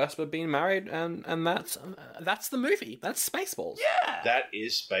and Vesper being married, and that's the movie. That's Spaceballs. Yeah. That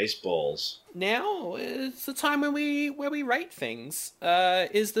is Spaceballs. Now it's the time where we rate things.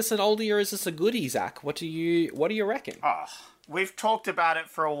 Is this an oldie or is this a goodie, Zach? What do you reckon? We've talked about it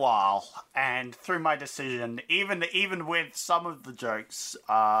for a while, and through my decision, even with some of the jokes,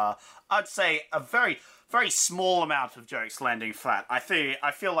 I'd say a very, very small amount of jokes landing flat. I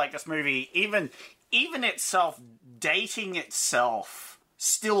feel like this movie, even itself, dating itself,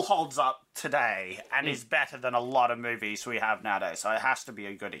 still holds up today and is better than a lot of movies we have nowadays. So it has to be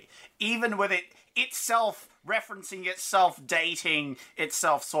a goodie. Even with it itself referencing itself, dating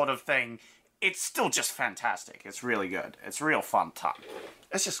itself, sort of thing. it's still just fantastic. It's really good. It's real fun time.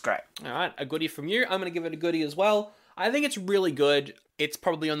 It's just great. All right, a goodie from you. I'm going to give it a goodie as well. I think it's really good. It's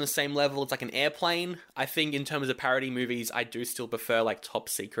probably on the same level. It's like an Airplane. I think in terms of parody movies, I do still prefer like Top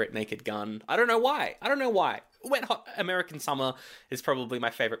Secret, Naked Gun. I don't know why. Wet Hot American Summer is probably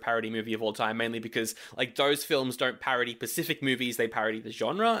my favorite parody movie of all time, mainly because like those films don't parody Pacific movies, they parody the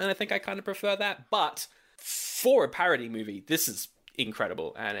genre, and I think I kind of prefer that. But for a parody movie, this is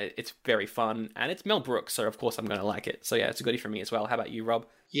incredible, and it's very fun, and it's Mel Brooks, so of course I'm going to like it. So yeah, it's a goodie for me as well. How about you, Rob?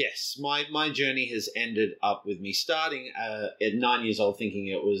 Yes, my journey has ended up with me starting at 9 years old thinking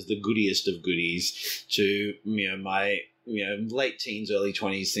it was the goodiest of goodies to my late teens, early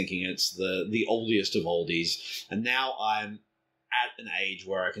 20s thinking it's the oldiest of oldies, and now I'm at an age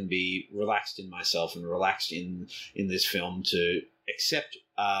where I can be relaxed in myself and relaxed in this film to accept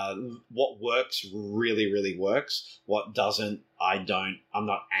what works really, really works. What doesn't, I'm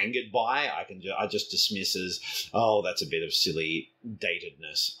not angered by. I just dismiss as, oh, that's a bit of silly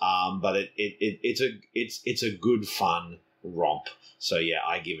datedness. But it's a good fun romp. So yeah,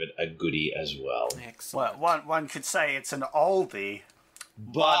 I give it a goodie as well. Excellent. Well, one could say it's an oldie,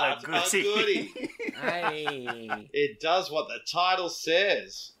 but a goodie. Hey. It does what the title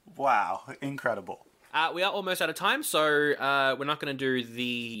says. Wow, incredible. We are almost out of time, so we're not going to do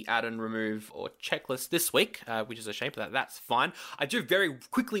the add and remove or checklist this week, which is a shame, but that's fine. I do very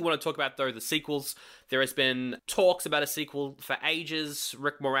quickly want to talk about, though, the sequels. There has been talks about a sequel for ages.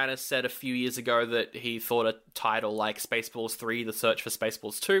 Rick Moranis said a few years ago that he thought a title like Spaceballs 3, The Search for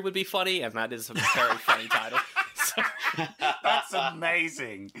Spaceballs 2 would be funny, and that is a very funny title. So, that's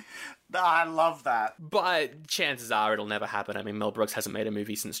amazing. I love that. But chances are it'll never happen. I mean, Mel Brooks hasn't made a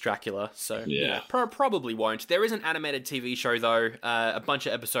movie since Dracula, so probably won't. There is an animated TV show, though. A bunch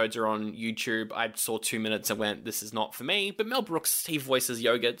of episodes are on YouTube. I saw 2 minutes and went, this is not for me. But Mel Brooks, he voices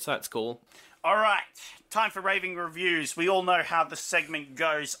Yogurt, so that's cool. All right, time for raving reviews. We all know how the segment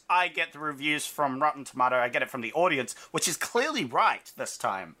goes. I get the reviews from Rotten Tomato. I get it from the audience, which is clearly right this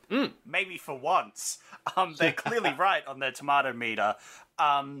time. Maybe for once. They're clearly right on their tomato meter.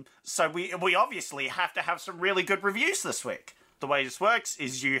 So we obviously have to have some really good reviews this week. The way this works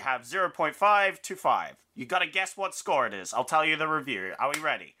is you have 0.5 to 5. You got to guess what score it is. I'll tell you the review. Are we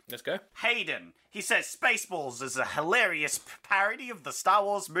ready? Let's go. Hayden. He says Spaceballs is a hilarious parody of the Star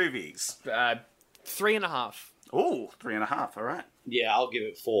Wars movies. 3.5. Ooh, 3.5. All right. Yeah, I'll give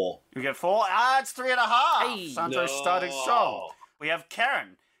it 4. You get 4? It's 3.5. Hey. Santo's starting strong. We have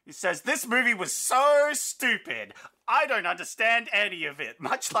Karen, who says, this movie was so stupid. I don't understand any of it,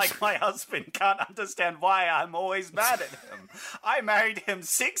 much like my husband can't understand why I'm always mad at him. I married him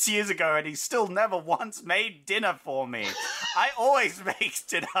 6 years ago and he still never once made dinner for me. I always make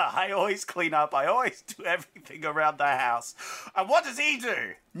dinner, I always clean up, I always do everything around the house. And what does he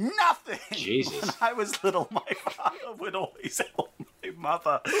do? Nothing. Jesus. When I was little, my father would always help my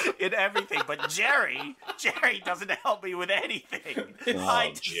mother in everything, but Jerry doesn't help me with anything.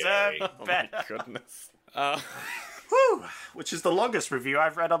 I deserve better. Oh my goodness. Whew, which is the longest review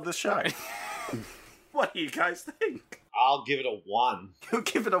I've read on the show. What do you guys think? I'll give it a 1. You'll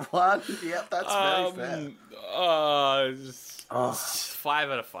give it a 1? Yep, that's very fair. 5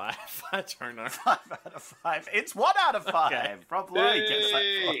 out of 5. I don't know. 5 out of 5. It's 1 out of 5. Okay. Rob Lloyd gets that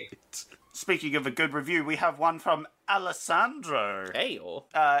point. Speaking of a good review, we have one from Alessandro. Hey, or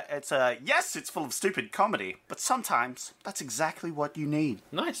Yes, it's full of stupid comedy, but sometimes that's exactly what you need.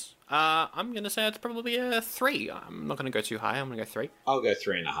 nice. I'm gonna say it's probably a 3. I'm not gonna go too high. I'm gonna go 3. I'll go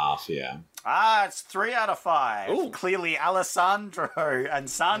 3.5, yeah. It's 3 out of 5. Ooh. Clearly Alessandro and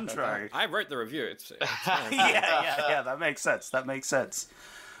Sandro. I wrote the review. It's Yeah, that makes sense.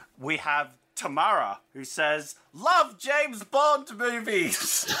 We have Tamara, who says, love James Bond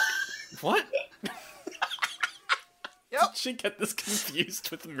movies. What? Yep. Did she get this confused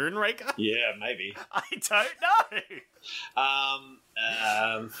with Moonraker? Yeah, maybe. I don't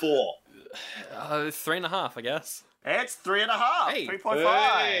know. 4. 3.5, I guess. It's 3.5. Hey.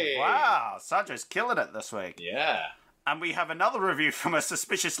 3.5. Hey. Wow, Sandra's killing it this week. Yeah. And we have another review from a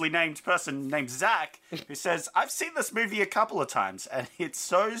suspiciously named person named Zach, who says, I've seen this movie a couple of times, and it's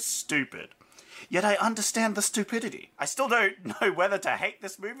so stupid. Yet I understand the stupidity. I still don't know whether to hate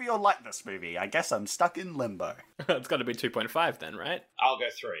this movie or like this movie. I guess I'm stuck in limbo. It's got to be 2.5 then, right? I'll go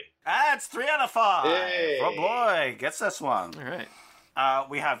 3. It's 3 out of 5. Yay. Rob Lloyd gets this one. All right.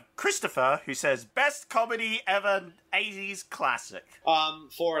 We have Christopher, who says, best comedy ever, 80s classic.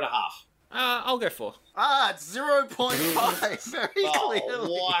 4.5. I'll go 4. It's 0.5. Very clearly.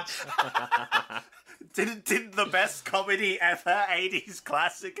 What? Didn't the best comedy ever, 80s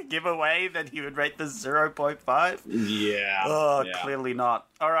classic, give away that you would rate the 0.5? Yeah. Oh, yeah. clearly not.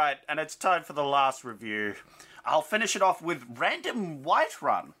 All right, and it's time for the last review. I'll finish it off with Random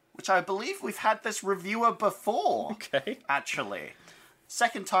Whiterun, which I believe we've had this reviewer before. Okay. Actually.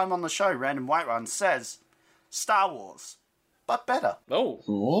 Second time on the show, Random Whiterun says, Star Wars, but better. Oh.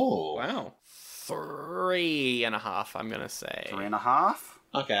 Oh. Wow. 3.5, I'm going to say. 3.5.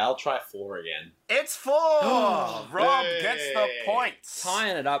 Okay, I'll try 4 again. It's 4! Rob gets the points.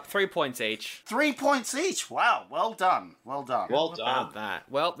 Tying it up, 3 points each. 3 points each. Wow, well done. Well done. Well About done.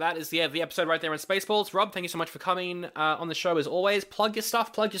 that. Well, that is the episode right there on Spaceballs. Rob, thank you so much for coming on the show as always. Plug your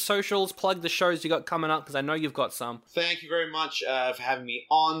stuff, plug your socials, plug the shows you got coming up, because I know you've got some. Thank you very much for having me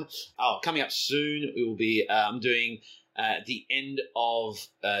on. Coming up soon, we will be doing... at the end of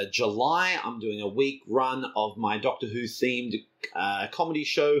July, I'm doing a week run of my Doctor Who themed comedy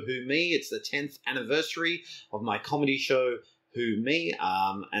show, Who Me. It's the 10th anniversary of my comedy show, Who Me,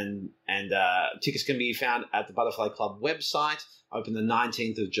 and tickets can be found at the Butterfly Club website. Open the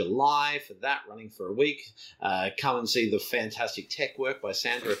 19th of July for that, running for a week. Come and see the fantastic tech work by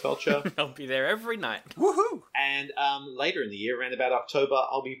Sandra Felcher. I'll be there every night. Woohoo! And later in the year, around about October,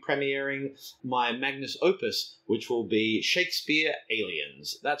 I'll be premiering my magnus opus, which will be Shakespeare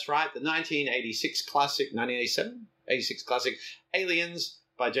Aliens. That's right, the 1986 classic, 1987? 86 classic Aliens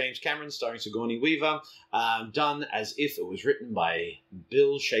by James Cameron, starring Sigourney Weaver, done as if it was written by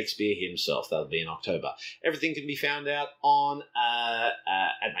Bill Shakespeare himself. That'll be in October. Everything can be found out on at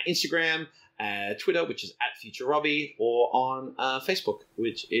my Instagram, Twitter, which is @FutureRobbie, or on Facebook,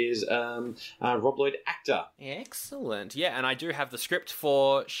 which is Rob Lloyd Actor. Excellent. Yeah, and I do have the script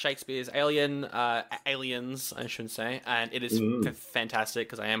for Shakespeare's Aliens, I should say, and it is fantastic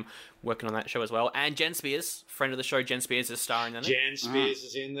because I am working on that show as well. And Jen Spears, friend of the show, Jen Spears is starring in it. Jen Spears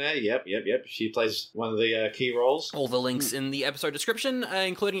is in there. Yep. She plays one of the key roles. All the links in the episode description,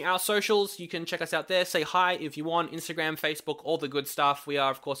 including our socials. You can check us out there. Say hi if you want. Instagram, Facebook, all the good stuff. We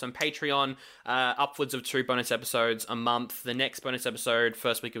are, of course, on Patreon. Upwards of 2 bonus episodes a month. The next bonus episode,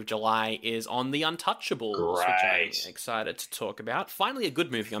 first week of July, is on The Untouchables, which I'm excited to talk about. Finally, a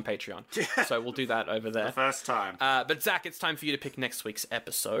good movie on Patreon. So we'll do that over there. The first time. But Zach, it's time for you to pick next week's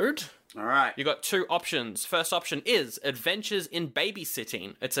episode. All right. You got 2 options. First option is Adventures in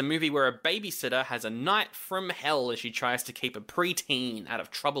Babysitting. It's a movie where a babysitter has a night from hell as she tries to keep a preteen out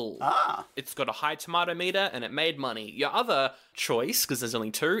of trouble. It's got a high tomato meter and it made money. Your other choice, because there's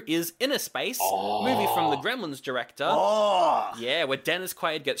only 2, is Inner Space, movie from the Gremlins director. Yeah, where Dennis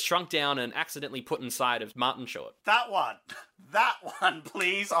Quaid gets shrunk down and accidentally put inside of Martin Short. That one,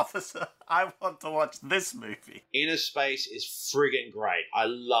 please, officer. I want to watch this movie. Inner Space is friggin' great. I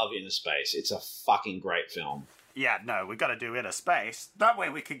love Inner Space. It's a fucking great film. Yeah, no, we got to do Inner Space. That way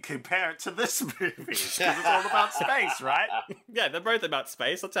we can compare it to this movie. Because it's all about space, right? Yeah, they're both about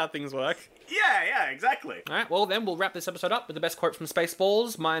space. That's how things work. Yeah, exactly. All right, well then we'll wrap this episode up with the best quote from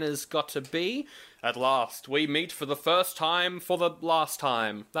Spaceballs. Mine has got to be, "At last, we meet for the first time for the last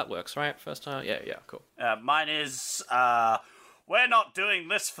time." That works, right? First time? Yeah, cool. Mine is, we're not doing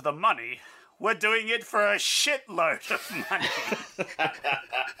this for the money. We're doing it for a shitload of money.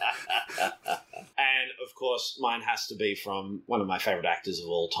 And, of course, mine has to be from one of my favourite actors of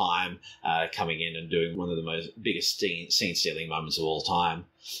all time, coming in and doing one of the biggest scene-stealing moments of all time.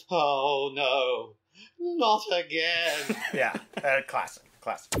 Oh, no, not again. Yeah, classic.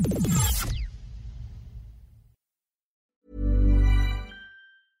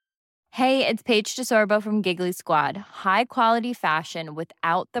 Hey, it's Paige DeSorbo from Giggly Squad. High quality fashion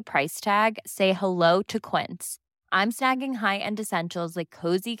without the price tag. Say hello to Quince. I'm snagging high-end essentials like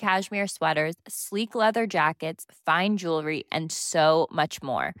cozy cashmere sweaters, sleek leather jackets, fine jewelry, and so much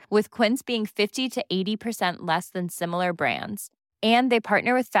more. With Quince being 50 to 80% less than similar brands. And they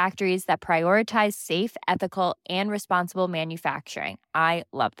partner with factories that prioritize safe, ethical, and responsible manufacturing. I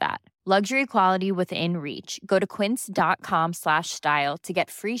love that. Luxury quality within reach. Go to quince.com/style to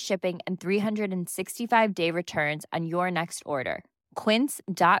get free shipping and 365-day returns on your next order.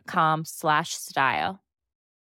 Quince.com/style.